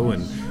best go,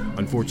 and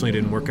unfortunately it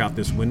didn't work out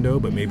this window,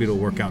 but maybe it'll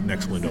work out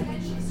next window.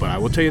 But I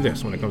will tell you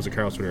this when it comes to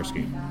Karol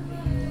Swiderski,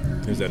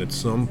 is that at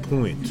some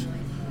point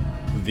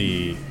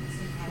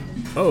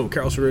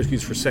Karol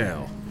Swiderski's for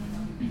sale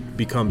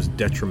becomes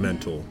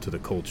detrimental to the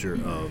culture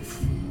of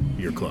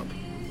your club.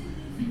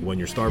 When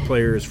your star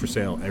player is for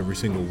sale every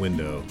single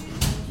window,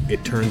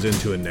 it turns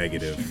into a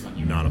negative,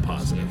 not a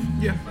positive.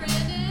 Yeah.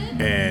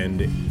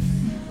 And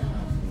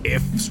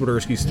if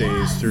Swiderski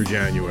stays through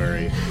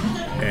January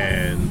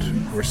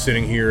and we're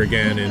sitting here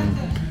again in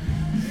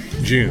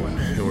June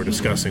and we're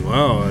discussing,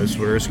 well, is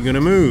Swiderski going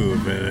to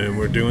move? And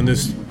we're doing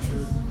this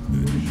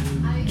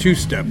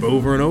two-step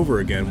over and over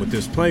again with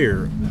this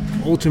player,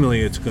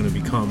 ultimately it's going to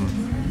become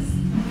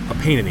a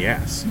pain in the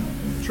ass.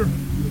 Sure.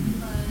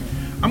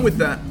 I'm with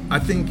that. I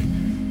think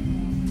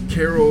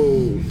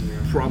Karol,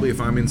 probably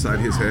if I'm inside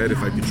his head, if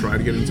I could try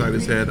to get inside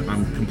his head,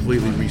 I'm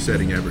completely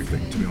resetting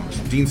everything, to be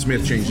honest. Dean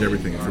Smith changed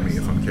everything for me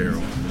if I'm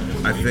Karol.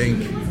 I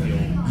think,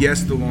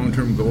 yes, the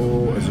long-term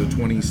goal as a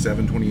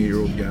 27,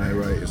 28-year-old guy,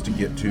 right, is to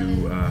get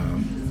to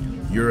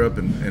Europe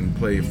and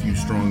play a few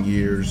strong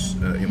years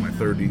in my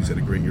 30s at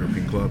a great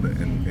European club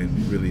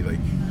and really, like,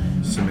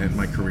 cement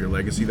my career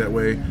legacy that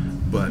way.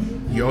 But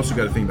you also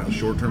got to think about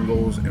short-term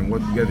goals, and you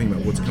got to think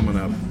about what's coming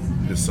up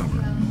this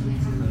summer.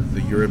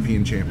 The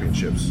European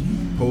Championships.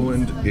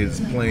 Poland is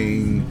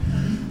playing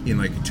in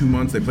like 2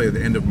 months. They play at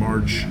the end of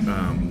March,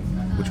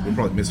 which we'll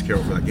probably miss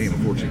Karol for that game,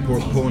 unfortunately.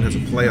 Poland has a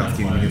playoff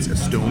game against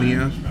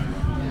Estonia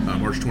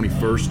March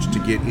 21st to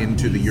get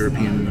into the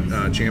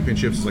European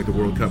Championships. It's like the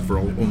World Cup for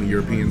only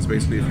Europeans,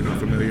 basically, if you're not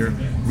familiar.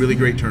 Really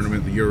great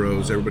tournament, the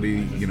Euros.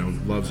 Everybody,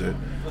 loves it.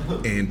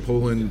 And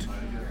Poland,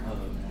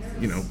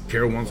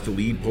 Karol wants to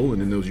lead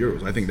Poland in those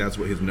Euros. I think that's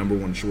what his number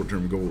one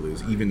short-term goal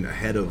is, even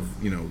ahead of,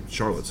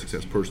 Charlotte's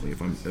success personally.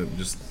 If I'm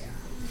just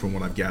from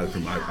what I've gathered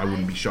from him, I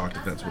wouldn't be shocked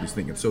if that's what he's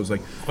thinking. So it's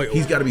like,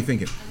 he's got to be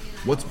thinking,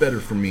 what's better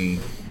for me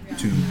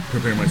to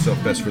prepare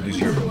myself best for these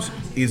Euros?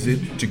 Is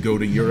it to go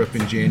to Europe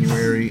in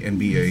January and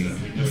be a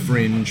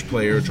fringe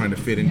player trying to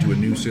fit into a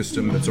new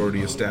system that's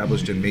already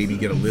established and maybe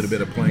get a little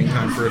bit of playing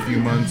time for a few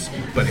months,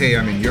 but hey,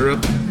 I'm in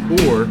Europe?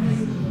 Or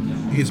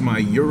is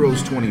my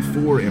Euros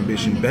 24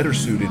 ambition better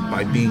suited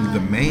by being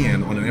the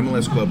man on an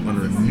MLS club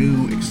under a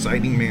new,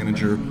 exciting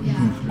manager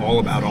who's all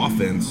about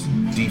offense,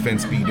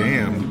 defense be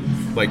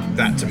damned, like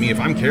that to me, if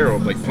I'm Karol,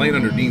 like playing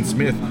under Dean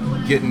Smith,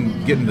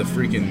 getting the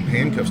freaking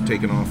handcuffs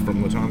taken off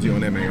from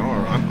Latanzio and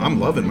MAR, I'm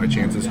loving my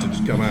chances to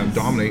just come out and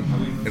dominate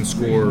and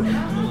score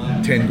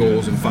 10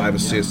 goals and 5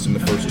 assists in the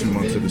first 2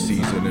 months of the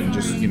season, and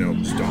just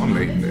just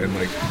dominate and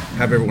like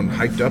have everyone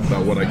hyped up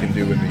about what I can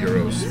do in the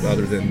Euros,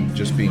 other than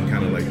just being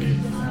kind of like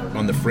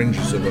on the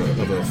fringes of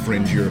a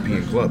fringe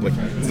European club. Like,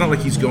 it's not like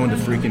he's going to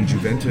freaking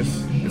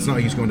Juventus. It's not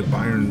like he's going to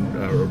Bayern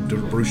or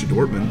Borussia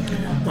Dortmand.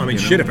 Well, I mean,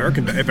 shit, if Eric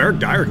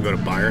Dyer can go to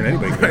Bayern,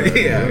 anybody can go to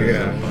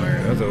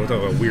Bayern. That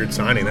was a weird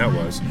signing that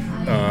was.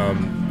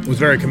 It was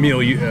very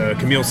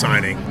Camille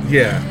signing.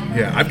 Yeah.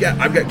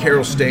 I've got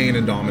Karol staying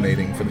and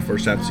dominating for the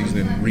first half of the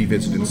season and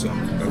revisiting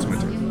summer. That's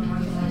my take.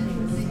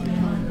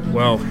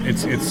 Well,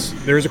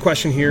 there is a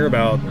question here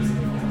about.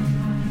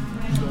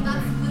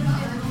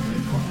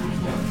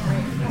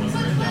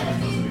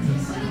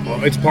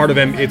 Well, it's part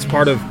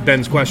of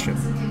Ben's question.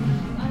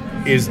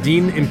 Is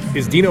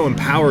Dino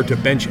empowered to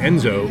bench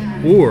Enzo,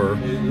 or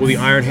will the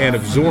iron hand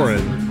of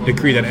Zoran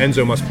decree that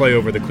Enzo must play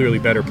over the clearly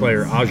better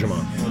player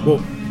Ajman? Well,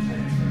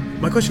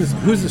 my question is,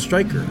 who's the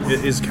striker?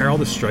 Is Karol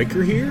the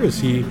striker here? Is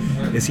he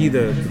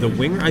the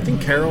winger? I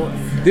think Karol.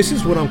 This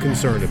is what I'm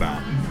concerned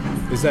about.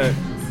 Is that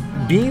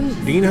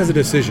Dean has a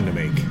decision to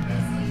make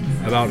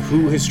about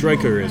who his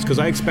striker is, because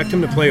I expect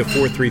him to play a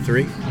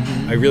 4-3-3.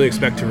 I really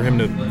expect for him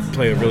to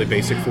play a really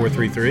basic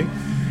 4-3-3,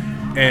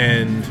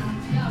 and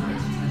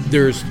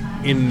there's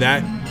in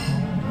that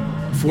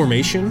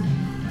formation,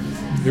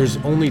 there's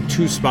only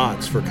 2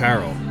 spots for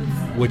Karol,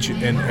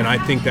 and I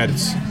think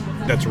that's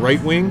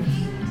right wing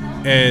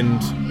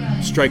and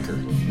striker,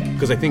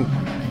 because I think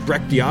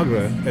Breck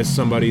Diagra as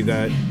somebody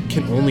that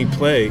can only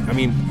play. I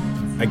mean,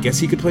 I guess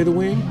he could play the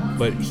wing,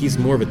 but he's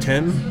more of a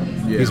 10.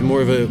 Yeah. He's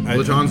more of a.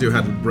 Latanzio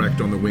had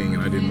Brecht on the wing,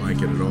 and I didn't like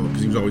it at all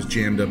because he was always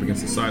jammed up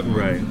against the sideline.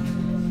 Right.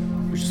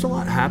 There's just a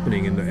lot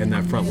happening in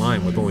that front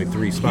line with only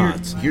 3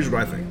 spots. Here's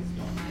what I think.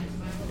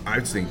 I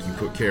think you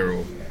put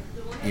Karol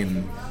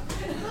in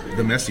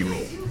the Messi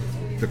role,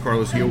 the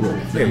Carlos Gil role,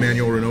 the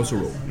Emmanuel Reynoso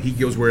role. He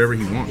goes wherever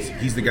he wants.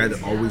 He's the guy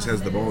that always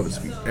has the ball at his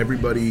feet.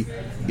 Everybody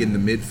in the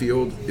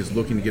midfield is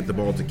looking to get the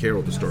ball to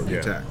Karol to start the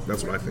attack.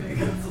 That's what I think.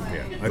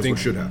 I think what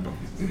should happen.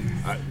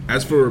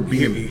 As for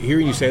being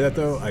hearing you say that,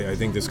 though, I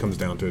think this comes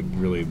down to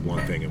really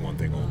one thing and one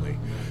thing only.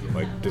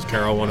 Like, does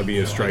Karol want to be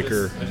a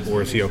striker,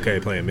 or is he okay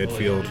playing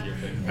midfield?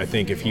 I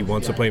think if he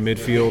wants to play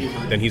midfield,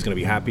 then he's going to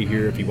be happy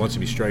here. If he wants to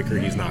be striker,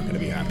 he's not going to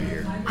be happy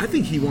here. I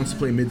think he wants to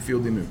play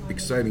midfield in an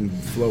exciting,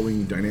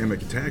 flowing,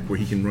 dynamic attack where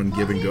he can run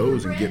give and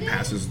goes and get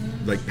passes,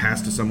 like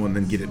pass to someone,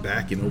 then get it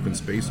back in open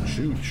space and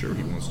shoot. Sure,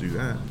 he wants to do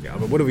that. Yeah,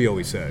 but what have we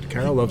always said?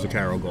 Karol loves a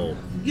Karol goal.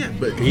 Yeah,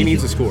 but he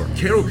needs to score.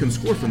 Karol can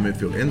score from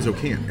midfield. Enzo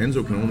can't.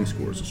 Enzo can only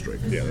score as a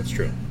striker. Yeah, that's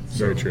true.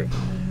 Very true.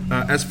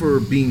 As for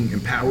being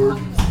empowered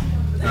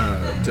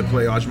to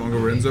play Ajman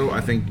over Enzo, I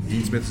think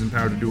Dean Smith is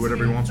empowered to do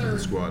whatever he wants with the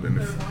squad. And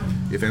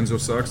if Enzo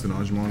sucks, then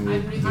Ajman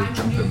will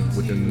jump him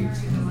within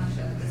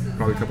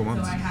probably a couple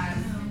months.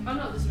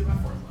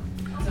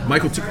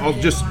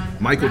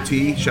 Michael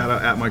T, shout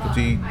out at Michael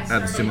T,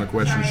 had a similar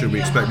question. Should we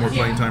expect more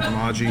playing time from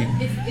Aji?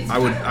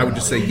 I would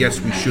just say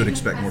yes, we should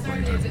expect more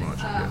playing time from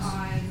Aji.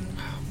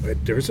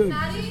 Yes.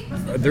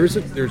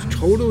 There's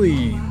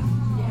totally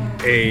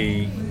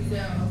a.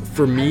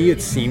 For me,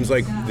 it seems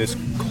like this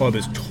club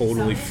is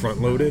totally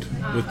front-loaded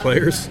with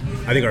players.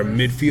 I think our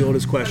midfield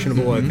is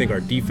questionable. Mm-hmm. I think our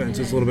defense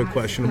is a little bit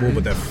questionable. Mm-hmm.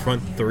 But that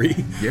front 3,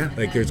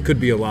 like there could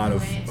be a lot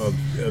of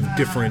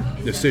different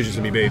decisions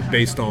to be made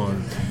based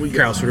on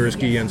Karol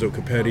Swiderski, Enzo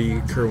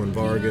Capetti, Kerwin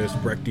Vargas,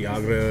 Breck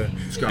Diagra,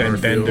 Ben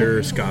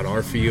Bender, Scott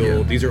Arfield.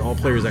 Yeah. These are all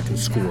players that can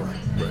score.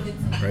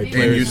 Right?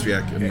 And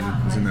Yusufiak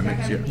is in that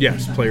mix. Yeah.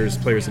 Yes, players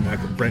in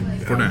that.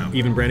 For now,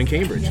 even Brandon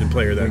Cambridge, a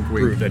player that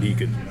proved that he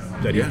could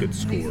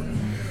score.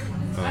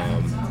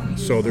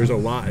 So there's a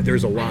lot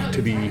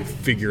to be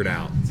figured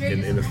out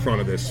in the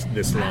front of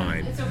this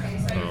line.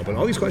 But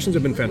all these questions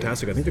have been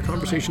fantastic. I think the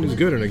conversation is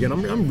good. And again,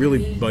 I'm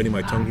really biting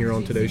my tongue here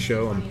on today's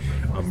show.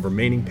 I'm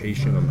remaining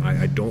patient.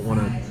 I don't want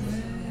to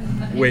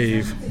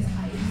wave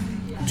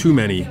too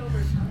many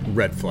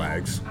red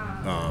flags.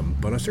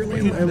 But I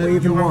certainly am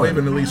waving one.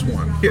 Waving at least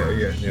one. Yeah.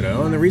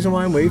 And the reason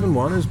why I'm waving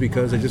one is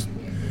because again,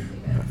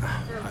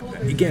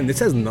 this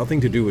has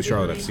nothing to do with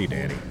Charlotte FC,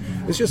 Danny.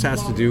 This just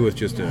has to do with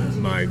just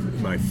my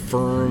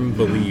firm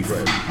belief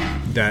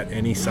that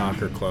any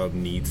soccer club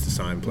needs to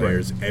sign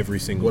players every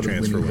single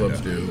transfer window.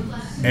 Clubs do.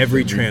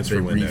 Every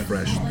transfer window.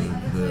 Refresh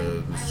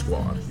the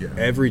squad. Yeah.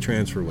 Every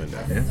transfer window.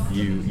 Yeah.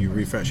 You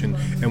refresh.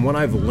 And what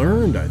I've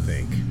learned, I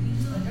think,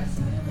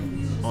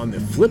 on the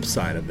flip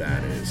side of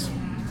that is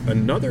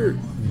another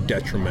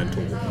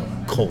detrimental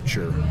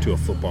culture to a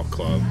football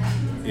club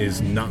is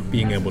not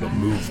being able to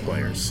move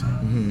players.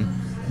 Mm-hmm.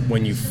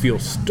 When you feel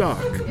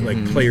stuck,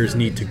 like players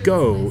need to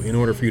go in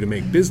order for you to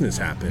make business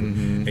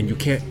happen, and you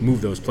can't move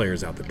those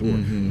players out the door.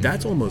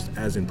 That's almost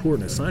as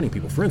important as signing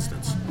people. For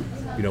instance,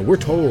 we're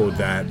told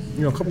that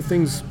a couple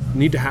things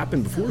need to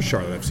happen before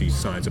Charlotte FC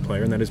signs a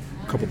player, and that is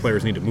a couple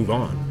players need to move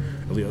on.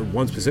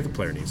 one specific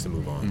player needs to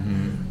move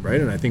on,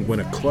 right? And I think when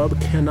a club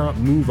cannot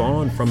move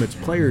on from its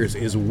players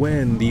is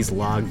when these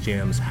log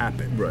jams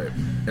happen. Right.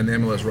 And the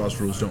MLS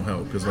roster rules don't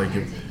help because, like,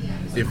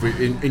 if we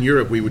in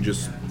Europe we would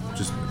just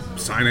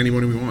sign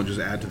anyone we want, just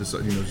add to the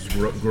side, just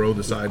grow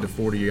the side to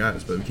 40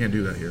 guys, but we can't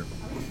do that here.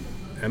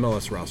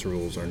 MLS roster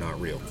rules are not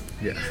real.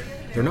 Yeah.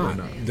 They're not.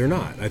 They're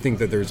not. I think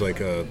that there's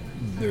like a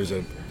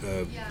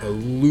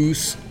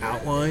loose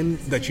outline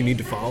that you need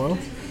to follow,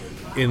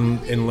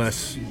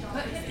 unless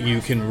you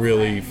can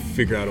really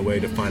figure out a way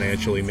to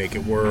financially make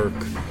it work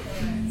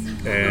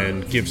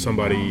and give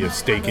somebody a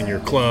stake in your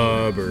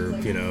club, or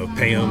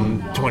pay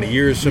them 20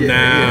 years from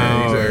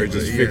now, exactly. Or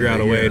just figure out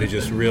a way to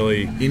just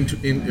really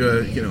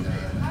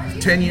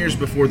 10 years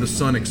before the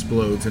sun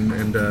explodes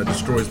and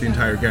destroys the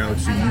entire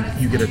galaxy,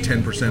 you get a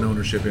 10%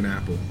 ownership in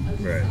Apple,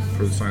 right,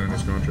 for the signing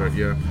this contract.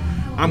 Yeah,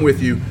 I'm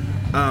with you.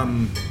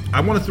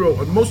 I want to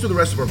throw most of the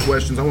rest of our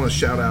questions. I want to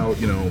shout out,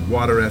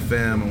 Water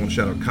FM. I want to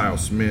shout out Kyle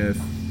Smith.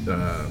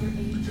 I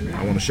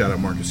want to shout out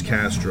Marcus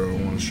Castro.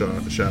 I want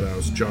to shout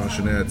out Josh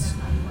Annetts.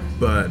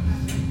 But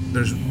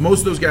there's most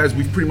of those guys.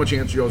 We've pretty much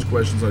answered y'all's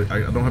questions. I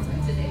don't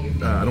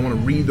want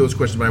to read those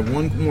questions, but I have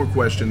one more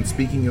question.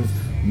 Speaking of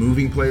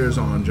moving players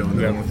on, John,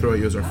 that I want to throw at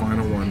you as our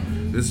final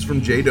one. This is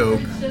from J Doak,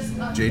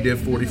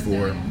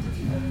 JDiv44.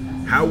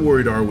 How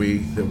worried are we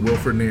that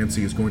Wilfred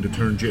Nancy is going to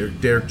turn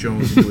Derek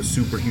Jones into a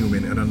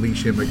superhuman and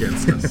unleash him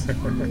against us? I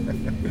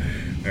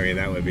mean,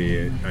 that would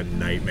be a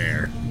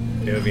nightmare.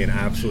 It would be an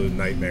absolute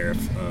nightmare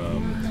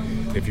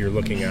if you're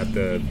looking at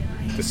the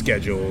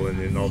schedule and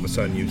then all of a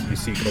sudden you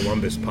see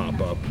Columbus pop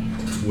up,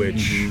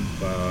 which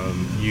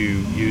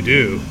you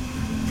do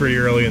pretty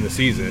early in the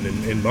season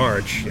in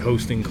March,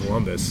 hosting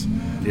Columbus,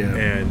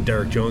 and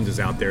Derek Jones is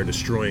out there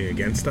destroying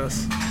against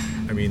us.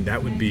 I mean,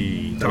 that would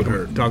be talk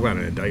about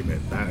an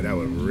indictment. That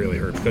would really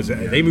hurt because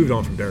they moved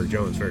on from Derek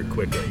Jones very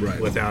quickly,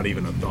 without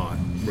even a thought.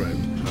 Right.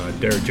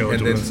 Derek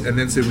Jones, and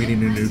then said we need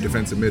a new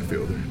defensive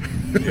midfielder.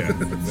 Yeah,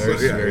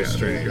 very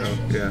strange.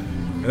 Yeah.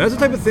 And that's the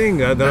type of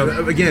thing.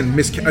 Again,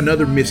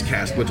 another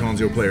miscast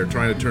Latanzio player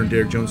trying to turn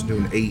Derek Jones into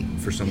an 8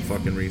 for some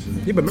fucking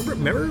reason. Yeah, but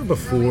remember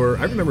before?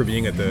 I remember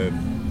being at the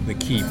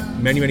Keep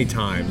many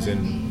times,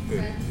 and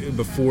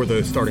before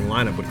the starting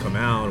lineup would come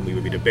out, and we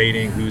would be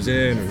debating who's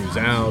in or who's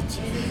out.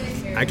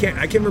 I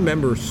can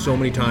remember so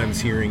many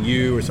times hearing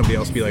you or somebody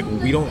else be like, "Well,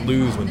 we don't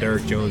lose when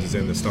Derek Jones is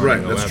in the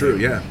starting 11." Right, that's true.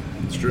 Yeah,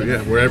 it's true.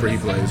 Yeah, wherever he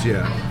plays.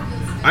 Yeah.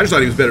 I just thought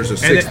he was better as a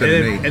 6 than an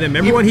 8. And then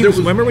remember when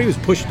he was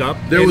pushed up?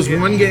 There was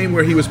one game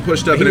where he was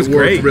pushed up and it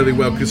worked really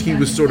well because he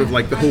was sort of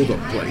like the hold-up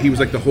play. He was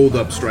like the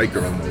hold-up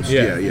striker almost.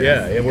 Yeah,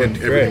 it worked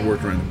great. Everything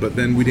worked around. But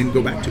then we didn't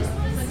go back to it.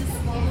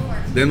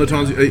 Then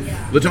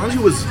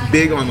Latanzio was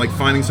big on like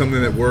finding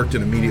something that worked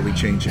and immediately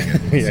changing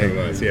it. He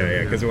was.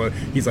 Yeah. Because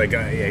he's like,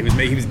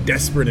 he was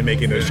desperate in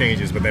making those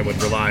changes, but then would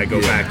go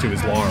back to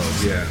his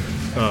laurels. Yeah.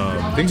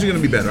 Things are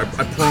going to be better.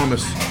 I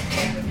promise.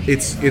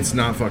 It's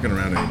not fucking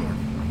around anymore.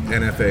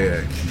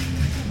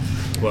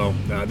 NFAA. Well,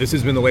 this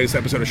has been the latest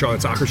episode of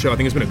Charlotte Soccer Show. I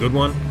think it's been a good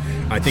one.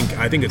 I think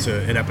it's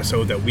an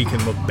episode that we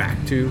can look back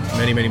to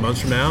many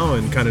months from now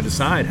and kind of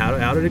decide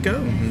how did it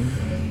go.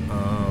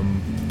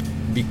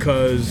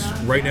 Because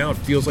right now it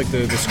feels like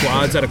the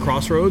squad's at a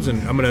crossroads, and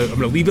I'm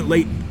gonna leave it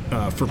late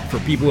for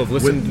people who have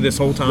listened to this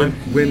whole time.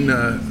 When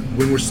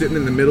we're sitting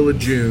in the middle of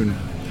June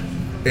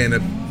and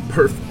a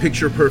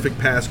picture-perfect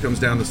pass comes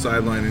down the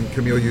sideline and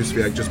Kamil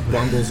Yusufiak just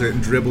bungles it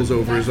and dribbles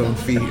over his own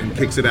feet and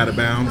kicks it out of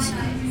bounds,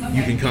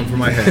 you can come for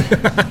my head.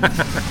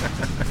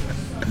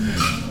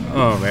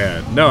 Oh,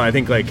 man. No, I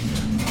think, like,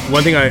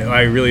 one thing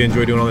I really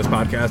enjoy doing on this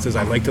podcast is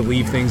I like to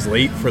leave things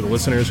late for the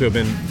listeners who have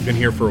been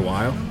here for a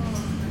while.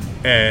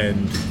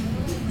 And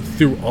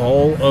through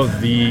all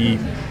of the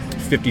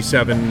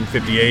 57,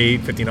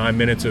 58, 59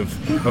 minutes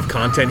of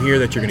content here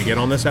that you're going to get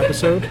on this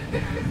episode,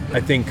 I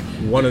think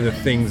one of the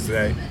things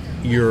that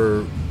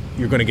you're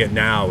going to get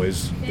now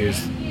is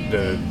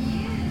the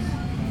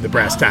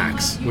brass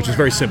tacks, which is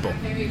very simple.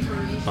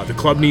 The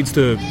club needs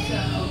to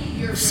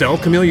sell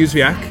Kamil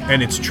Yusufiak,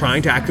 and it's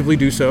trying to actively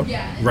do so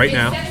right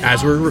now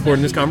as we're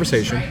recording this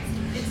conversation.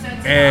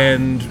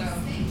 And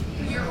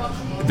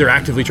they're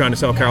actively trying to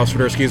sell Karol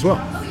Swiderski as well,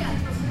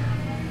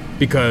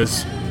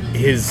 because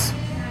his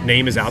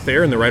name is out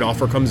there and the right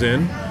offer comes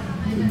in,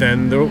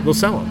 then they'll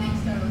sell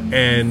him.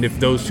 And if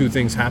those two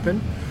things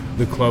happen,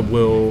 the club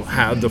will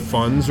have the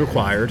funds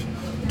required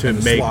to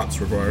make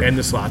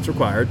the slots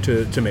required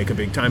to make a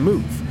big time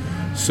move.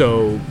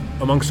 So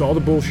amongst all the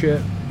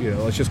bullshit,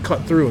 let's just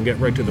cut through and get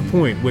right to the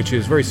point, which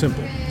is very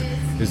simple.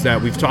 Is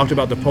that we've talked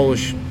about the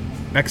Polish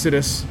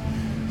exodus,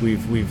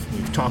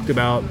 we've talked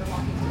about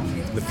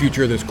the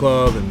future of this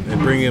club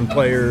and bringing in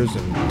players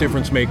and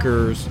difference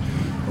makers.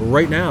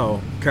 Right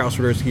now, Karol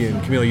Swiderski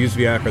and Kamil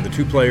Yusufiak are the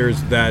two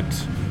players that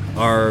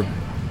are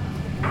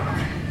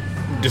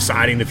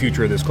deciding the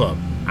future of this club.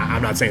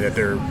 I'm not saying that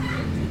they're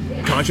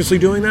consciously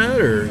doing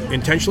that or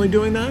intentionally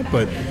doing that,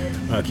 but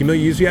Kamil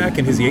Yusufiak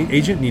and his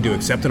agent need to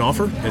accept an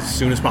offer as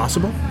soon as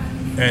possible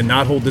and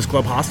not hold this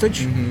club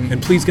hostage,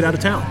 and please get out of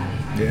town.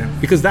 Yeah.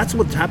 Because that's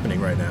what's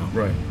happening right now.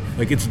 Right.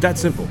 Like, it's that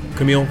simple.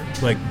 Kamil,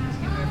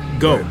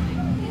 Go.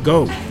 Right.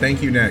 Go.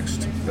 Thank you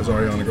next, as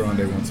Ariana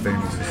Grande once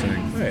famously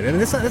sang. Right, and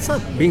that's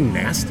not being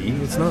nasty.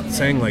 It's not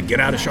saying like get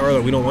out of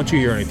Charlotte, we don't want you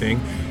here or anything.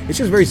 It's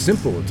just very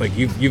simple. It's like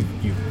you've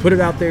put it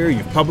out there.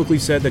 You've publicly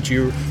said that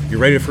you're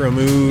ready for a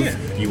move.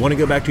 Yeah. You want to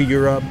go back to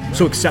Europe. Right.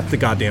 So accept the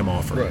goddamn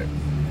offer. Right.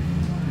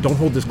 Don't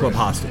hold this club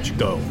hostage.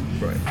 Go.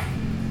 Right.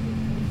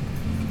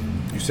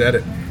 You said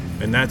it.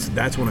 And that's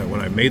when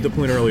I made the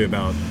point earlier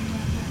about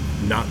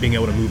not being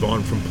able to move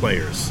on from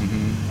players,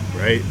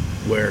 right?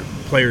 Where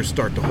players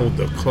start to hold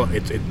the club,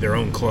 their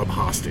own club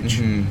hostage.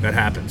 That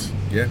happens.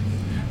 Yeah.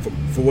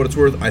 For what it's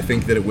worth, I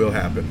think that it will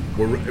happen.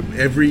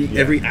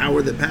 Every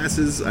hour that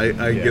passes,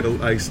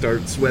 I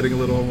start sweating a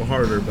little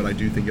harder, but I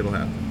do think it'll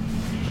happen.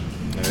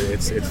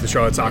 It's the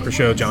Charlotte Soccer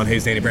Show. John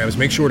Hayes, Danny Brams.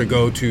 Make sure to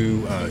go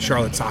to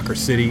Charlotte Soccer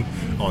City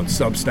on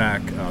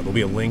Substack. There'll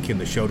be a link in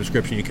the show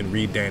description. You can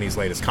read Danny's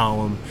latest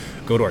column.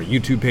 Go to our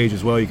YouTube page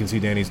as well. You can see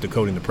Danny's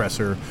Decoding the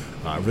Presser.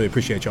 I really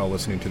appreciate y'all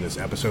listening to this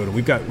episode. And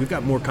we've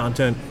got more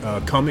content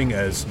coming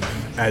as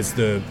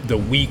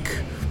the week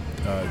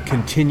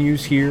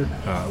continues here.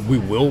 We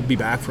will be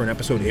back for an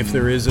episode if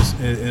there is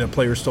a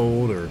player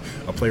sold or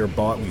a player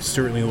bought. We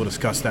certainly will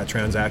discuss that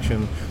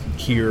transaction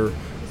here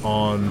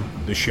on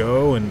the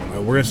show, and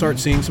we're going to start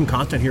seeing some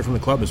content here from the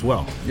club as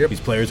well. Yep. These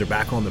players are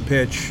back on the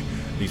pitch.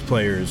 These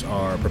players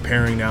are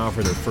preparing now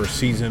for their first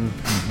season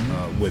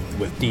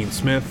with Dean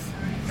Smith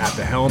at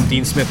the helm.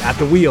 Dean Smith at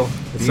the wheel.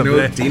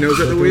 Dino's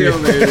at the wheel,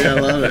 baby. I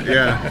love it.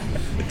 Yeah.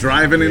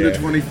 Driving into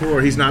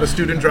 24. He's not a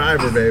student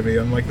driver, baby,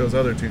 unlike those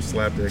other two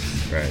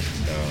slapdicks. Right.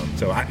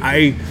 So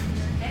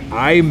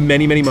I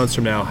many months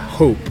from now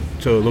hope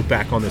to look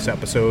back on this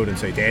episode and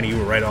say, Danny, you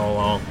were right all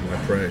along. I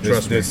pray.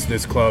 Trust me.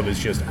 This club has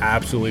just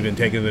absolutely been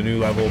taken to the new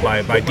level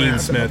by Dean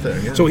Smith.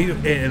 Yeah. So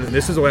and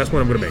this is the last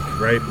one I'm going to make,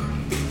 right?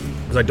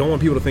 Because I don't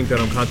want people to think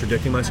that I'm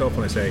contradicting myself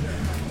when I say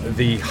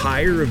the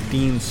hire of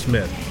Dean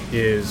Smith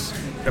is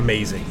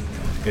amazing.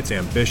 It's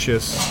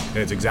ambitious, and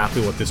it's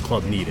exactly what this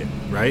club needed,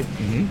 right?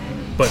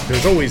 But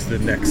there's always the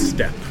next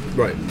step.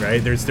 Right.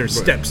 There's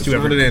steps to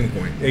every. It's not an end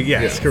point.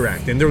 Yes,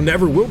 correct. And there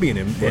never will be an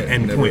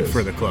end point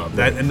for the club.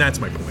 And that's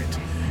my point.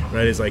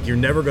 Right, it's like you're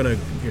never gonna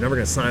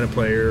sign a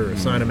player or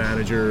sign a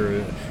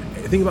manager.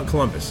 Think about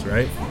Columbus,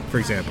 right? For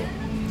example,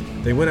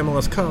 they win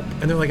MLS Cup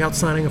and they're like out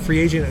signing a free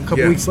agent a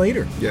couple weeks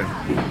later. Yeah,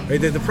 right.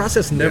 The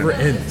process never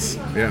ends.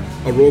 Yeah,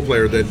 a role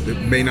player that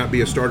may not be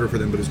a starter for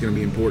them, but is going to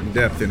be important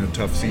depth in a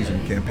tough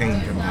season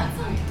campaign coming up.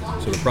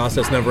 So the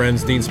process never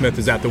ends. Dean Smith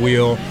is at the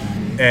wheel,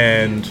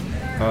 and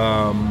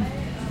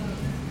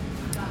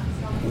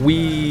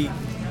we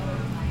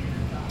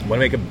want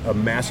to make a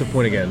massive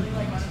point again.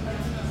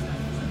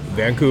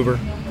 Vancouver,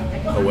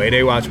 away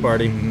day watch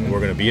party. We're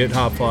going to be at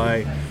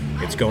Hopfly.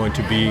 It's going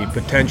to be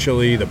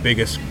potentially the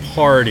biggest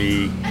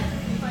party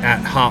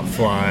at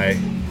Hopfly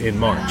in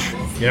March.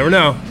 You never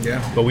know.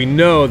 Yeah. But we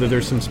know that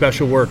there's some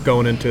special work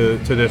going into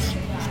this.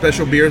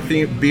 Special beer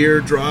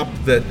drop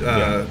that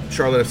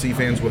Charlotte FC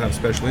fans will have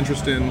special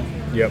interest in.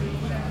 Yep.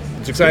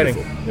 It's exciting.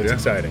 It's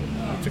exciting.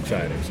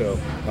 So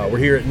we're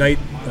here at Night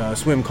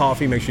Swim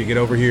Coffee. Make sure you get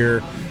over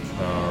here.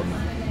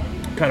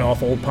 Kind of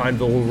off Old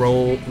Pineville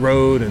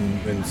Road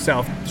in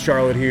South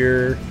Charlotte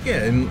here.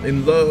 Yeah,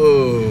 in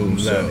Lowe.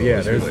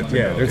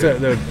 There's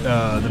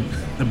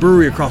the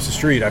brewery across the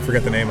street. I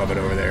forget the name of it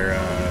over there.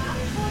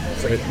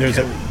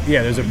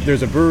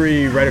 There's a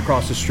brewery right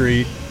across the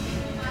streat.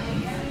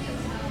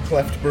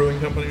 Cleft Brewing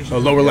Company.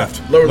 Lower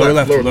Left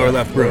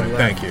Brewing.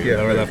 Thank you. Yeah,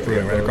 Lower Left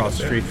Brewing right across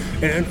the street.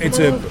 And it's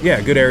a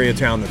good area of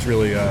town that's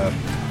really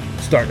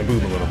starting to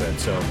boom a little bit.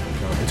 So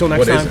until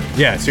next time.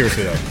 Yeah,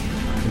 seriously though.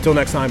 Until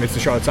next time, it's the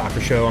Charlotte Soccer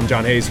Show. I'm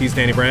John Hayes. He's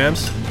Danny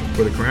Brams.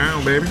 For the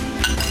crown, baby.